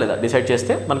వస్తుందా లేదా డిసైడ్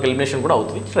చేస్తే మనకి ఎలిమినేషన్ కూడా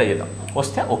అవుతుంది. ట్రై చేద్దాం.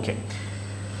 వస్తే ఓకే.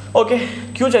 ఓకే,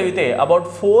 క్యూ చదివితే అబౌట్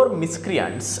 4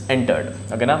 మిస్క్రియాంట్స్ ఎంటర్డ్.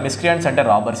 ఓకేనా, మిస్క్రియాంట్స్ అంటే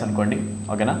రాబర్స్ అనుకోండి.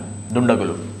 ఓకేనా,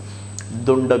 దుండగులు.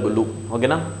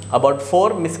 ఓకేనా, about 4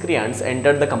 మిస్క్రియాంట్స్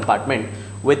entered the compartment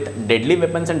with deadly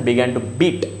weapons and began to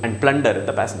beat and plunder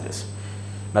the passengers.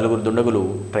 4 దుండగులు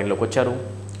ట్రైన్లోకి వచ్చారు,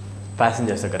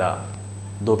 ప్యాసింజర్స్ దగ్గర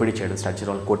దోపిడీ చేయడం స్టార్ట్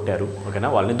చేయడం, వాళ్ళు కొట్టారు. ఓకేనా,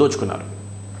 వాళ్ళని దోచుకున్నారు.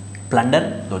 ప్లండర్,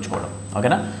 దోచుకోవడం.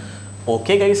 ఓకేనా,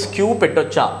 ఓకే గైస్, క్యూ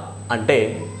పెట్టొచ్చా అంటే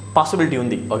పాసిబిలిటీ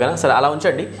ఉంది. ఓకేనా, సరే అలా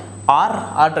ఉంచండి. ఆర్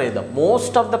ట్రై చేద్దాం.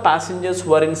 Most of the passengers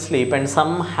were in sleep and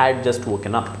some had just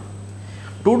వోకెన్ up.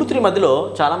 2 to 3 మధ్యలో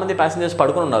చాలామంది ప్యాసింజర్స్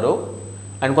పడుకుని ఉన్నారు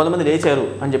అండ్ కొంతమంది లేచారు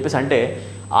అని చెప్పేసి అంటే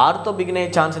ఆర్తో బిగిన్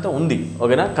అయ్యే ఛాన్స్ అయితే ఉంది.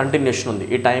 ఓకేనా, కంటిన్యూషన్ ఉంది.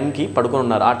 ఈ టైంకి పడుకుని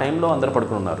ఉన్నారు, ఆ టైంలో అందరూ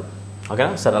పడుకుని ఉన్నారు.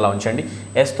 ఓకేనా, సరే అలా ఉంచండి.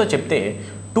 ఎస్తో చెప్తే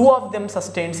 2 of them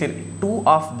sustain 2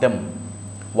 of them,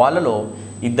 వాళ్ళలో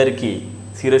ఇద్దరికి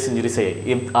సీరియస్ ఇంజరీస్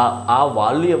అయ్యాయి. ఆ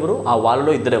వాళ్ళు ఎవరు, ఆ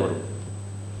వాళ్ళలో ఇద్దరు ఎవరు?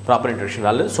 ప్రాపర్ ఇంట్రడక్షన్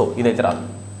రాలేదు. సో ఇదైతే రాదు.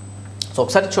 సో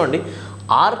ఒకసారి చూడండి,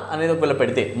 ఆర్ అనేది ఒకవేళ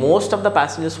పెడితే most of the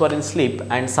passengers were in sleep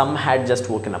and some had just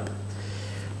వోకెన్ up.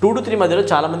 2 to 3 మధ్యలో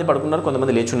చాలామంది పడుకున్నారు,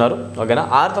 కొంతమంది లేచున్నారు. ఓకేనా,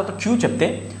 ఆర్ తర్వాత క్యూ చెప్తే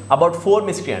అబౌట్ 4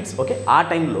 మిస్క్రియాంట్స్. ఓకే, ఆ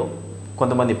టైంలో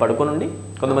కొంతమంది పడుకుని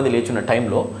కొంతమంది లేచున్న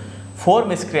టైంలో 4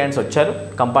 మిస్క్రియాంట్స్ వచ్చారు,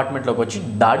 కంపార్ట్మెంట్లోకి వచ్చి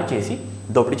దాడి చేసి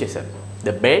దోపిడీ చేశారు.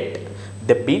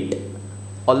 They beat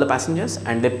all the passengers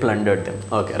and they plundered them.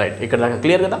 Okay, right. ఇక్కడ దాకా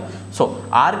క్లియర్ కదా. సో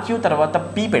ఆర్క్యూ తర్వాత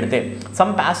పీ పెడితే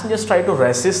some passengers try to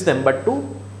resist them but to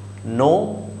know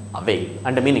avail.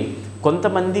 అంటే మీనింగ్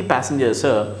కొంతమంది ప్యాసింజర్స్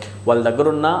వాళ్ళ దగ్గర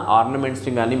ఉన్న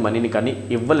ఆర్నమెంట్స్ని కానీ మనీని కానీ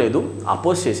ఇవ్వలేదు,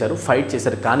 అపోజ్ చేశారు, ఫైట్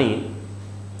చేశారు, కానీ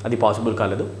అది పాసిబుల్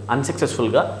కాలేదు,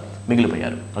 అన్సక్సెస్ఫుల్గా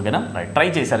మిగిలిపోయారు. ఓకేనా, రైట్. ట్రై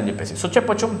చేశారని చెప్పేసి సో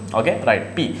చెప్పొచ్చు. Okay, right.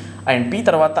 P and P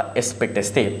తర్వాత ఎస్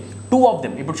పెట్టేస్తే 2 of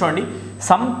them. ఇప్పుడు చూడండి,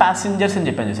 సమ్ ప్యాసింజర్స్ అని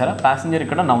చెప్పాను చూసారా, ప్యాసింజర్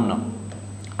ఇక్కడ నౌన్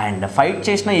అండ్ ఫైట్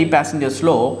చేసిన ఈ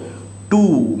ప్యాసింజర్స్లో 2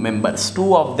 members, 2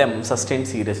 of them sustain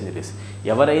serious injuries.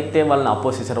 ఎవరైతే వాళ్ళని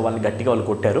అపోజ్ చేశారో వాళ్ళని గట్టిగా వాళ్ళు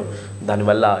కొట్టారు,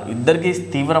 దానివల్ల ఇద్దరికి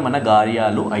తీవ్రమైన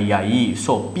గాయాలు అయ్యాయి.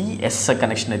 సో పిఎస్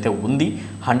కనెక్షన్ అయితే ఉంది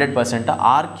 100%.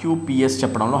 ఆర్క్యూపిఎస్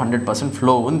చెప్పడంలో 100%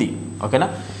 ఫ్లో ఉంది. ఓకేనా,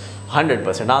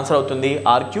 100% ఆన్సర్ అవుతుంది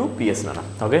ఆర్క్యూపిఎస్ నాన్న.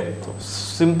 ఓకే, సో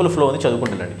సింపుల్ ఫ్లో ఉంది,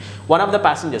 చదువుకుంటుండండి. 1 of the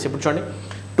passengers, ఇప్పుడు చూడండి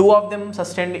 2 of them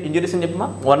sustained injuries అని చెప్పమా.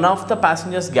 1 of the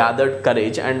passengers gathered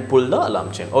courage and pulled the alarm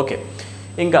chain. Okay,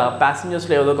 ఇంకా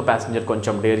ప్యాసింజర్స్లో ఏదో ఒక ప్యాసింజర్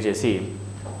కొంచెం డేర్ చేసి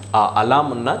ఆ అలామ్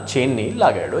ఉన్న చైన్ని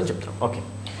లాగాడు అని చెప్తాం. Okay,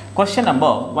 question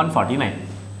number 149.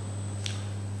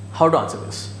 How to answer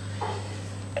this?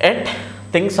 At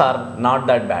things are not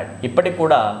that bad. ఇప్పటికి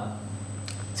కూడా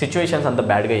సిచ్యువేషన్స్ అంత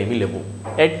బ్యాడ్గా ఏమీ లేవు.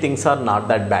 At things are not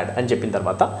that bad అని చెప్పిన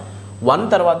తర్వాత 1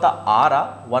 తర్వాత ఆరా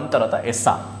 1 తర్వాత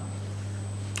ఎస్ఆ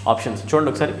ఆప్షన్స్ చూడండి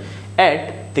ఒకసారి. At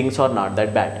things are not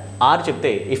that bad or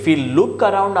చెప్తే if we look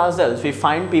around hour cells we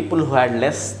find people who had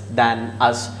less than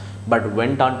us but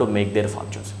went on to make their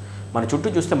fortunes. మన చుట్టూ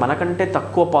చూస్తే మనకంటే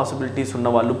తక్కువ పాసిబిలిటీస్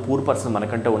ఉన్నవాళ్ళు, పూర్ పర్సన్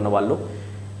మనకంటే ఉన్నవాళ్ళు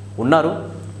ఉన్నారు,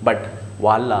 బట్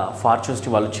వాళ్ళ ఫార్చ్యూన్స్ని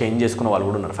వాళ్ళు చేంజ్ చేసుకున్న వాళ్ళు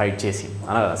కూడా ఉన్నారు, ఫైట్ చేసి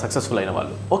అనగా సక్సెస్ఫుల్ అయిన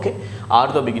వాళ్ళు. ఓకే,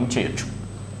 ఆర్తో బిగిన్ చేయొచ్చు.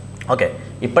 ఓకే,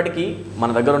 ఇప్పటికీ మన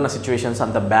దగ్గర ఉన్న సిచ్యువేషన్స్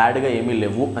అంత బ్యాడ్గా ఏమీ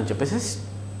లేవు అని చెప్పేసి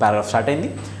పారాగ్రాఫ్ స్టార్ట్ అయింది.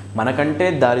 మనకంటే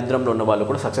దారిద్రంలో ఉన్న వాళ్ళు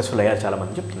కూడా సక్సెస్ఫుల్ అయ్యారు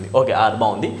చాలామంది చెప్తుంది. ఓకే, ఆర్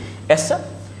బాగుంది.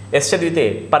 ఎస్ చదివితే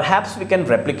perhaps we can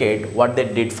replicate what they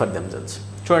did for themselves.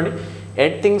 చూడండి,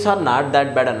 at things are not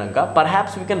that bad అన్నాక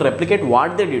perhaps we can replicate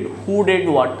what they did, who did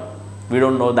what we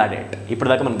don't know that at.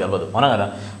 ఇప్పటిదాకా మనకు తెలియదు, అవునా కదా.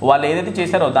 వాళ్ళు ఏదైతే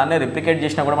చేశారో దాన్నే రిప్లికేట్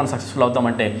చేసినా కూడా మనం సక్సెస్ఫుల్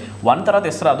అవుతామంటే 1 తర్వాత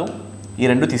ఎస్ రాదు, ఈ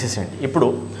 2 తీసేసేయండి. ఇప్పుడు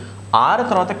ఆర్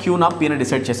తర్వాత క్యూనా పీని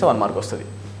డిసైడ్ చేస్తే 1 మార్క్ వస్తుంది.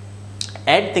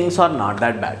 At things are not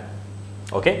that bad.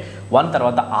 Okay, 1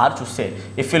 తర్వాత ఆర్ చూస్తే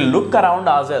if you look around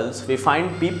hour cells we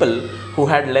find people who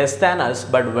had less than us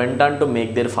but went on to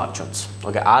make their fortunes.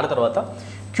 Okay, are తర్వాత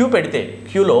queue పెడితే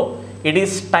క్యూలో it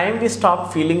is time we stop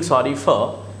feeling sorry for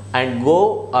and go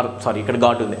or sorry ఇక్కడ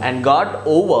got ఉంది and got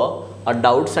over our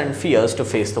doubts and fears to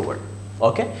face the world.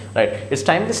 Okay, right. It's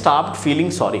time we stop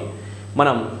feeling sorry.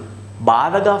 మనం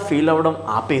బాధగా feel అవ్వడం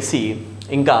ఆపేసి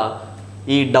ఇంకా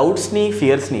ఈ డౌట్స్ని,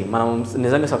 ఫియర్స్ని మనం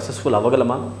నిజంగా సక్సెస్ఫుల్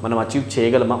అవ్వగలమా, మనం అచీవ్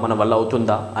చేయగలమా, మన వల్ల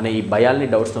అవుతుందా అనే ఈ భయాల్ని,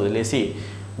 డౌట్స్ని వదిలేసి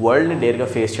వరల్డ్ని డేర్గా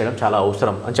ఫేస్ చేయడం చాలా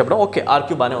అవసరం అని చెప్పడం. ఓకే,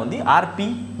 ఆర్క్యూ బాగానే ఉంది. ఆర్పీ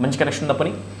మంచి కనెక్షన్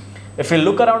తప్పని. If you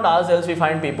look around hour cells we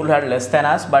find people had less than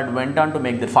us but went on to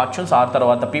make there fortunes. Are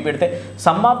తర్వాత పీ పెడితే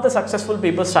some of the successful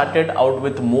people started out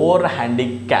with more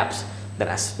handicaps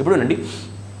then us. ఇప్పుడు నండి,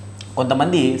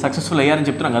 కొంతమంది successful అయ్యారని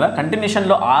చెప్తున్నాం కదా,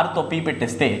 కంటిన్యూషన్లో ఆర్తో P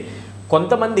పెట్టేస్తే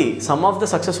కొంతమంది some of the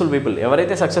successful people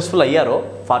ఎవరైతే సక్సెస్ఫుల్ అయ్యారో,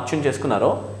 ఫార్చ్యూన్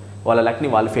చేసుకున్నారో, వాళ్ళ లక్ని,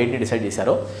 వాళ్ళ ఫేట్ని డిసైడ్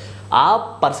చేశారో, ఆ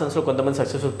పర్సన్స్లో కొంతమంది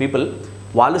సక్సెస్ఫుల్ పీపుల్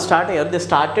వాళ్ళు స్టార్ట్ అయ్యారు. They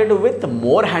started with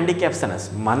more handicaps an us.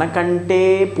 మనకంటే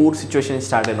పూర్ సిచ్యువేషన్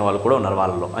స్టార్ట్ అయిన వాళ్ళు కూడా ఉన్నారు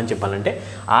వాళ్ళలో అని చెప్పాలంటే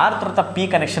ఆర్ తర్వాత పీ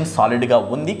కనెక్షన్ సాలిడ్గా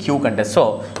ఉంది క్యూ కంటే. సో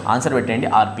ఆన్సర్ పెట్టండి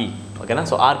ఆర్పీ. ఓకేనా.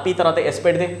 సో ఆర్పీ తర్వాత ఎస్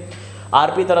పెడితే,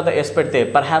 ఆర్పీ తర్వాత ఎస్ పెడితే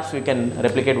perhaps we can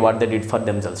replicate what they did for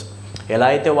themselves. ఎలా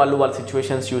అయితే వాళ్ళు వాళ్ళ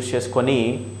సిచ్యువేషన్స్ యూస్ చేసుకొని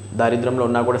దారిద్రంలో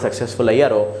ఉన్నా కూడా సక్సెస్ఫుల్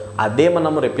అయ్యారో అదే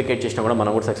మనం రెప్లికేట్ చేసినా కూడా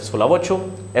మనం కూడా సక్సెస్ఫుల్ అవ్వచ్చు.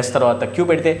 ఎస్ తర్వాత క్యూ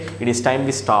పెడితే it is time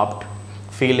we stopped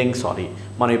feeling sorry.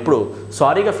 మనం ఇప్పుడు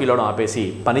సారీగా ఫీల్ అవడం ఆపేసి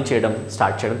పని చేయడం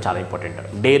స్టార్ట్ చేయడం చాలా ఇంపార్టెంట్.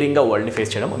 డేరింగ్గా వరల్డ్ని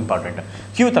ఫేస్ చేయడం ఇంపార్టెంట్.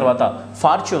 క్యూ తర్వాత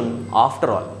fortune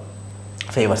after all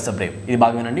favours the Brave. ఇది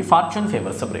బాగా వినండి, fortune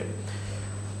favours the Brave.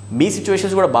 Me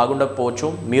situations కూడా బాగుండకపోవచ్చు,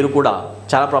 మీరు కూడా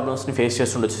చాలా ప్రాబ్లమ్స్ని ఫేస్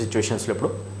చేస్తుండొచ్చు సిచ్యువేషన్స్లో.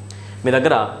 ఇప్పుడు మీ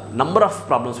దగ్గర నంబర్ ఆఫ్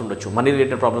ప్రాబ్లమ్స్ ఉండొచ్చు, మనీ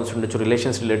రిలేటెడ్ ప్రాబ్లమ్స్ ఉండొచ్చు,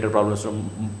 relations related problems,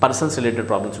 persons related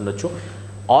problems ఉండొచ్చు,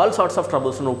 ఆల్ సార్ట్స్ ఆఫ్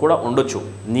ట్రబుల్స్ నువ్వు కూడా ఉండొచ్చు.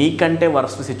 నీకంటే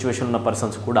వర్స్ట్ సిచ్యువేషన్ ఉన్న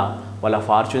పర్సన్స్ కూడా వాళ్ళ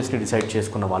ఫార్చ్యూన్స్ని డిసైడ్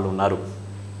చేసుకున్న వాళ్ళు ఉన్నారు.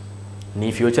 నీ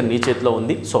ఫ్యూచర్ నీ చేతిలో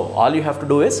ఉంది. So all you have to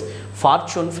do is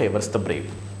fortune favours the Brave.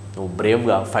 నువ్వు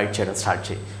బ్రేవ్గా ఫైట్ చేయడం స్టార్ట్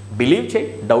చేయి, బిలీవ్ చేయి,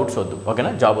 డౌట్స్ వద్దు. ఓకేనా,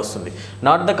 జాబ్ వస్తుంది.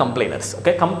 Not the complainers.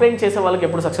 Okay, complaint చేసే వాళ్ళకి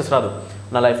ఎప్పుడు సక్సెస్ రాదు.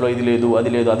 నా లైఫ్లో ఇది లేదు, అది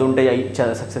లేదు, అది ఉంటే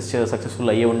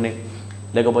సక్సెస్ఫుల్ అయ్యే ఉన్నాయి,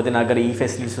 లేకపోతే నా దగ్గర ఈ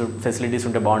ఫెసిలిటీస్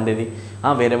ఉంటే బాగుండేది,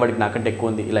 వేరే వాడికి నాకంటే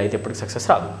ఎక్కువ ఉంది, ఇలా అయితే ఎప్పటికి సక్సెస్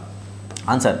రాదు.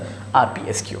 Answer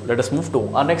RPSQ. Let us move to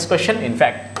our next question. In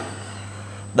fact,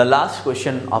 the last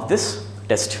question of this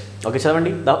test. Okay,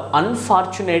 చదవండి. The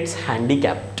unfortunates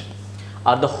handicapped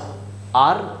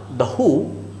are the who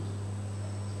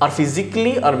are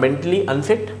physically or mentally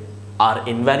unfit, are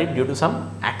invalid due to some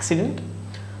accident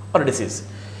or disease.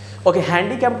 Okay,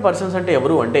 handicapped persons అంటే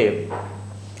ఎవరు అంటే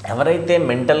ఎవరైతే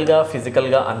మెంటల్గా,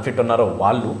 ఫిజికల్గా unfit ఉన్నారో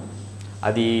వాళ్ళు,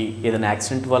 అది ఏదైనా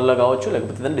యాక్సిడెంట్ వల్ల కావచ్చు,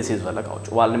 లేకపోతే ఏదైనా డిసీజ్ వల్ల కావచ్చు,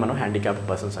 వాళ్ళని మనం హ్యాండిక్యాప్డ్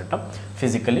పర్సన్స్ అంటాం.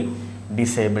 Physically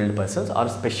disabled persons are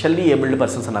specially abled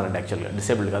persons అన్నారండి. యాక్చువల్గా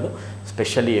డిసేబుల్డ్ కాదు,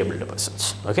 specially abled persons.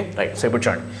 Okay, right. So ఇప్పుడు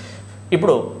చూడండి,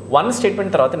 ఇప్పుడు 1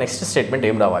 స్టేట్మెంట్ తర్వాత నెక్స్ట్ స్టేట్మెంట్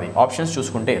ఏం రావాలి? ఆప్షన్స్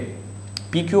చూసుకుంటే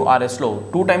PQRSలో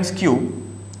 2 times Q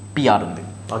PR ఉంది.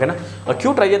 ఓకేనా, క్యూ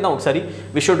ట్రై చేద్దాం ఒకసారి.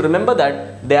 We should remember that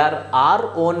they are are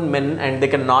own men and they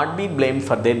can not be blamed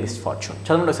for their misfortune.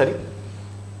 చదవండి ఒకసారి.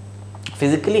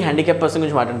 ఫిజికలీ హ్యాండిక్యాప్ పర్సన్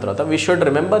గురించి మాట్లాడిన తర్వాత we should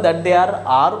remember that they are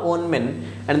are own men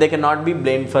and they can not be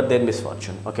blamed for their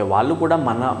misfortune. Okay, వాళ్ళు కూడా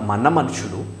మన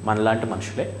మనుషులు, మనలాంటి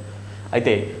మనుషులే.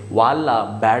 అయితే వాళ్ళ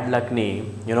bad లక్ని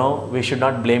we should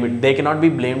not blame it, they cannot be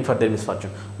blamed for their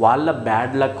misfortune. వాళ్ళ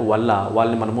bad luck వల్ల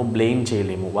వాళ్ళని మనము బ్లేమ్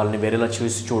చేయలేము, వాళ్ళని వేరేలా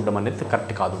చూడడం అనేది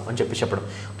కరెక్ట్ కాదు అని చెప్పడం.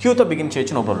 క్యూతో బిగిన్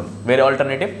చేయొచ్చు, నో ప్రాబ్లం. వేరే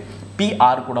ఆల్టర్నేటివ్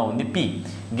PR కూడా ఉంది. P,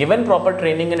 given proper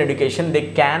training and education they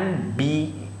can be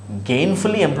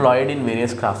gainfully employed in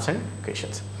various crafts and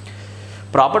occasions.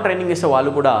 Proper training ఇస్తే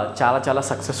వాళ్ళు కూడా చాలా చాలా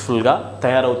సక్సెస్ఫుల్గా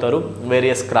తయారవుతారు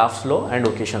వేరియస్ క్రాఫ్ట్స్లో అండ్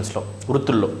ఒకేషన్స్లో,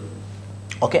 వృత్తుల్లో.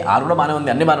 ఓకే, ఆర్ కూడా బాగానే ఉంది,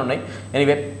 అన్నీ బాగానే ఉన్నాయి.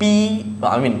 ఎనీవే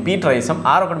పీ ట్రై చేసాం,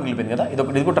 ఆర్ ఒకటి మిగిలిపోయింది కదా,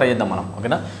 ఇది కూడా ట్రై చేద్దాం మనం.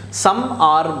 ఓకేనా, సమ్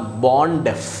ఆర్ బాన్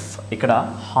డెఫ్, ఇక్కడ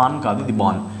హార్న్ కాదు ఇది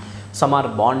బాన్. Some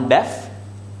are born deaf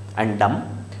and డమ్,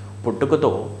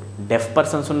 పుట్టుకతో డెఫ్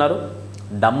పర్సన్స్ ఉన్నారు,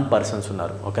 డమ్ పర్సన్స్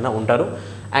ఉన్నారు. ఓకేనా, ఉంటారు.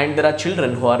 And there are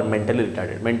children who are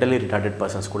mentally retarded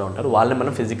persons కూడా ఉంటారు. వాళ్ళని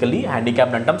మనం ఫిజికల్లీ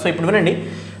హ్యాండిక్యాప్డ్ అంటాం. సో ఇప్పుడు వినండి,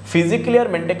 physically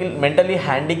are mentally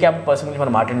handicapped person గురించి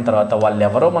మనం మాట్లాడిన తర్వాత వాళ్ళు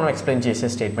ఎవరో మనం ఎక్స్ప్లెయిన్ చేసే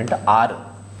స్టేట్మెంట్ ఆర్.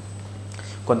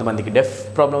 కొంతమందికి డెఫ్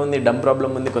ప్రాబ్లం ఉంది, డమ్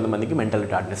ప్రాబ్లం ఉంది, కొంతమందికి మెంటల్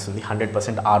రిటార్డ్నెస్ ఉంది.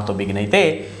 100% ఆర్తో బిగిన్ అయితే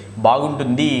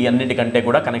బాగుంటుంది. అన్నిటికంటే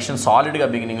కూడా కనెక్షన్ సాలిడ్గా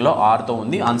బిగినింగ్లో ఆర్తో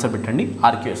ఉంది. ఆన్సర్ పెట్టండి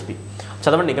ఆర్క్యూఎస్పీ.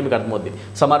 చదవండి, ఇంకా మీకు అర్థమవుద్ది.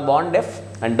 Some are born deaf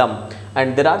and dumb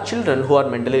and there are children who are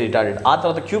mentally retarded. ఆ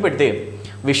తర్వాత క్యూ పెడితే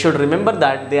we should remember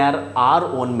that they are are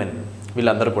own men.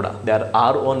 వీళ్ళందరూ కూడా they are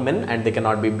are own men and they can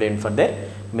not be blamed for their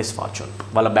misfortune.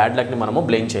 వాళ్ళ bad లక్ని మనము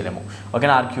blame చేయలేము.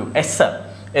 ఓకేనా, RQ. Yes sir,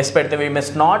 yes పెడితే we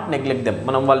must not neglect them.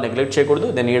 మనం వాళ్ళు neglect చేయకూడదు.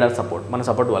 They need or support. మన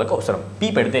సపోర్ట్ వాళ్ళకి అవసరం. పీ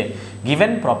పెడితే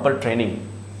గివెన్ ప్రాపర్ ట్రైనింగ్.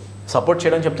 సపోర్ట్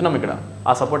చేయడం చెప్తున్నాం ఇక్కడ.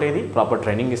 ఆ సపోర్ట్ ఏది? ప్రాపర్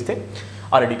ట్రైనింగ్ ఇస్తే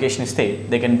ఆర్ ఎడ్యుకేషన్ ఇస్తే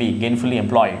దే కెన్ బీ గెయిన్ఫుల్లీ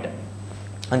ఎంప్లాయిడ్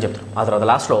అని చెప్తాం. ఆ తర్వాత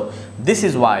లాస్ట్లో this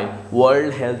is why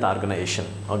world health organisation,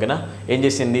 ఓకేనా, ఏం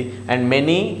చేసింది? And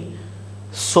many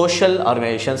social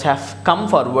organisations have come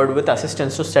forward with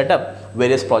assistance to set up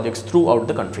various projects through out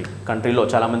the కంట్రీలో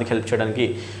చాలామందికి హెల్ప్ చేయడానికి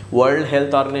వరల్డ్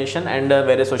హెల్త్ ఆర్గనైజేషన్ అండ్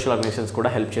వేరే సోషల్ ఆర్గనైజేషన్స్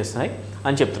కూడా హెల్ప్ చేస్తున్నాయి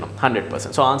అని చెప్తున్నాం.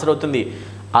 100%. సో ఆన్సర్ అవుతుంది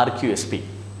ఆర్క్యూఎస్పీ.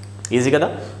 ఈజీ కదా.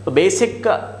 So basic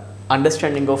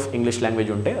understanding of English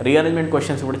language ఉంటే రీఅరేంజ్మెంట్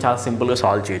క్వశ్చన్స్ కూడా చాలా సింపుల్గా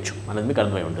సాల్వ్ చేయొచ్చు అనేది మీకు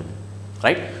అర్థమై ఉంటుంది.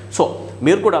 రైట్. సో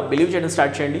మీరు కూడా బిలీవ్ చేయడం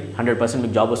స్టార్ట్ చేయండి. 100%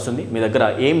 మీకు జాబ్ వస్తుంది. మీ దగ్గర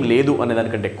ఏం లేదు అనే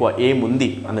దానికంటే ఎక్కువ ఏం ఉంది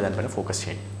అనే దానిపైన ఫోకస్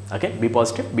చేయండి. Okay, be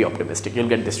positive, be optimistic,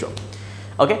 you'll get this job.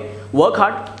 Okay, work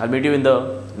hard. I'll meet you in the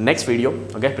next video.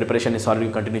 Okay, preparation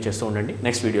solving continue చేస్తూ ఉండండి.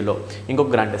 నెక్స్ట్ వీడియోలో ఇంకొక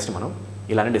గ్రాండ్ టెస్ట్ మనం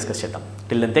ఇలానే డిస్కస్ చేద్దాం.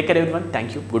 Till then take care everyone.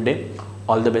 Thank you. Good day.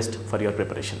 All the best for your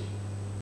preparation.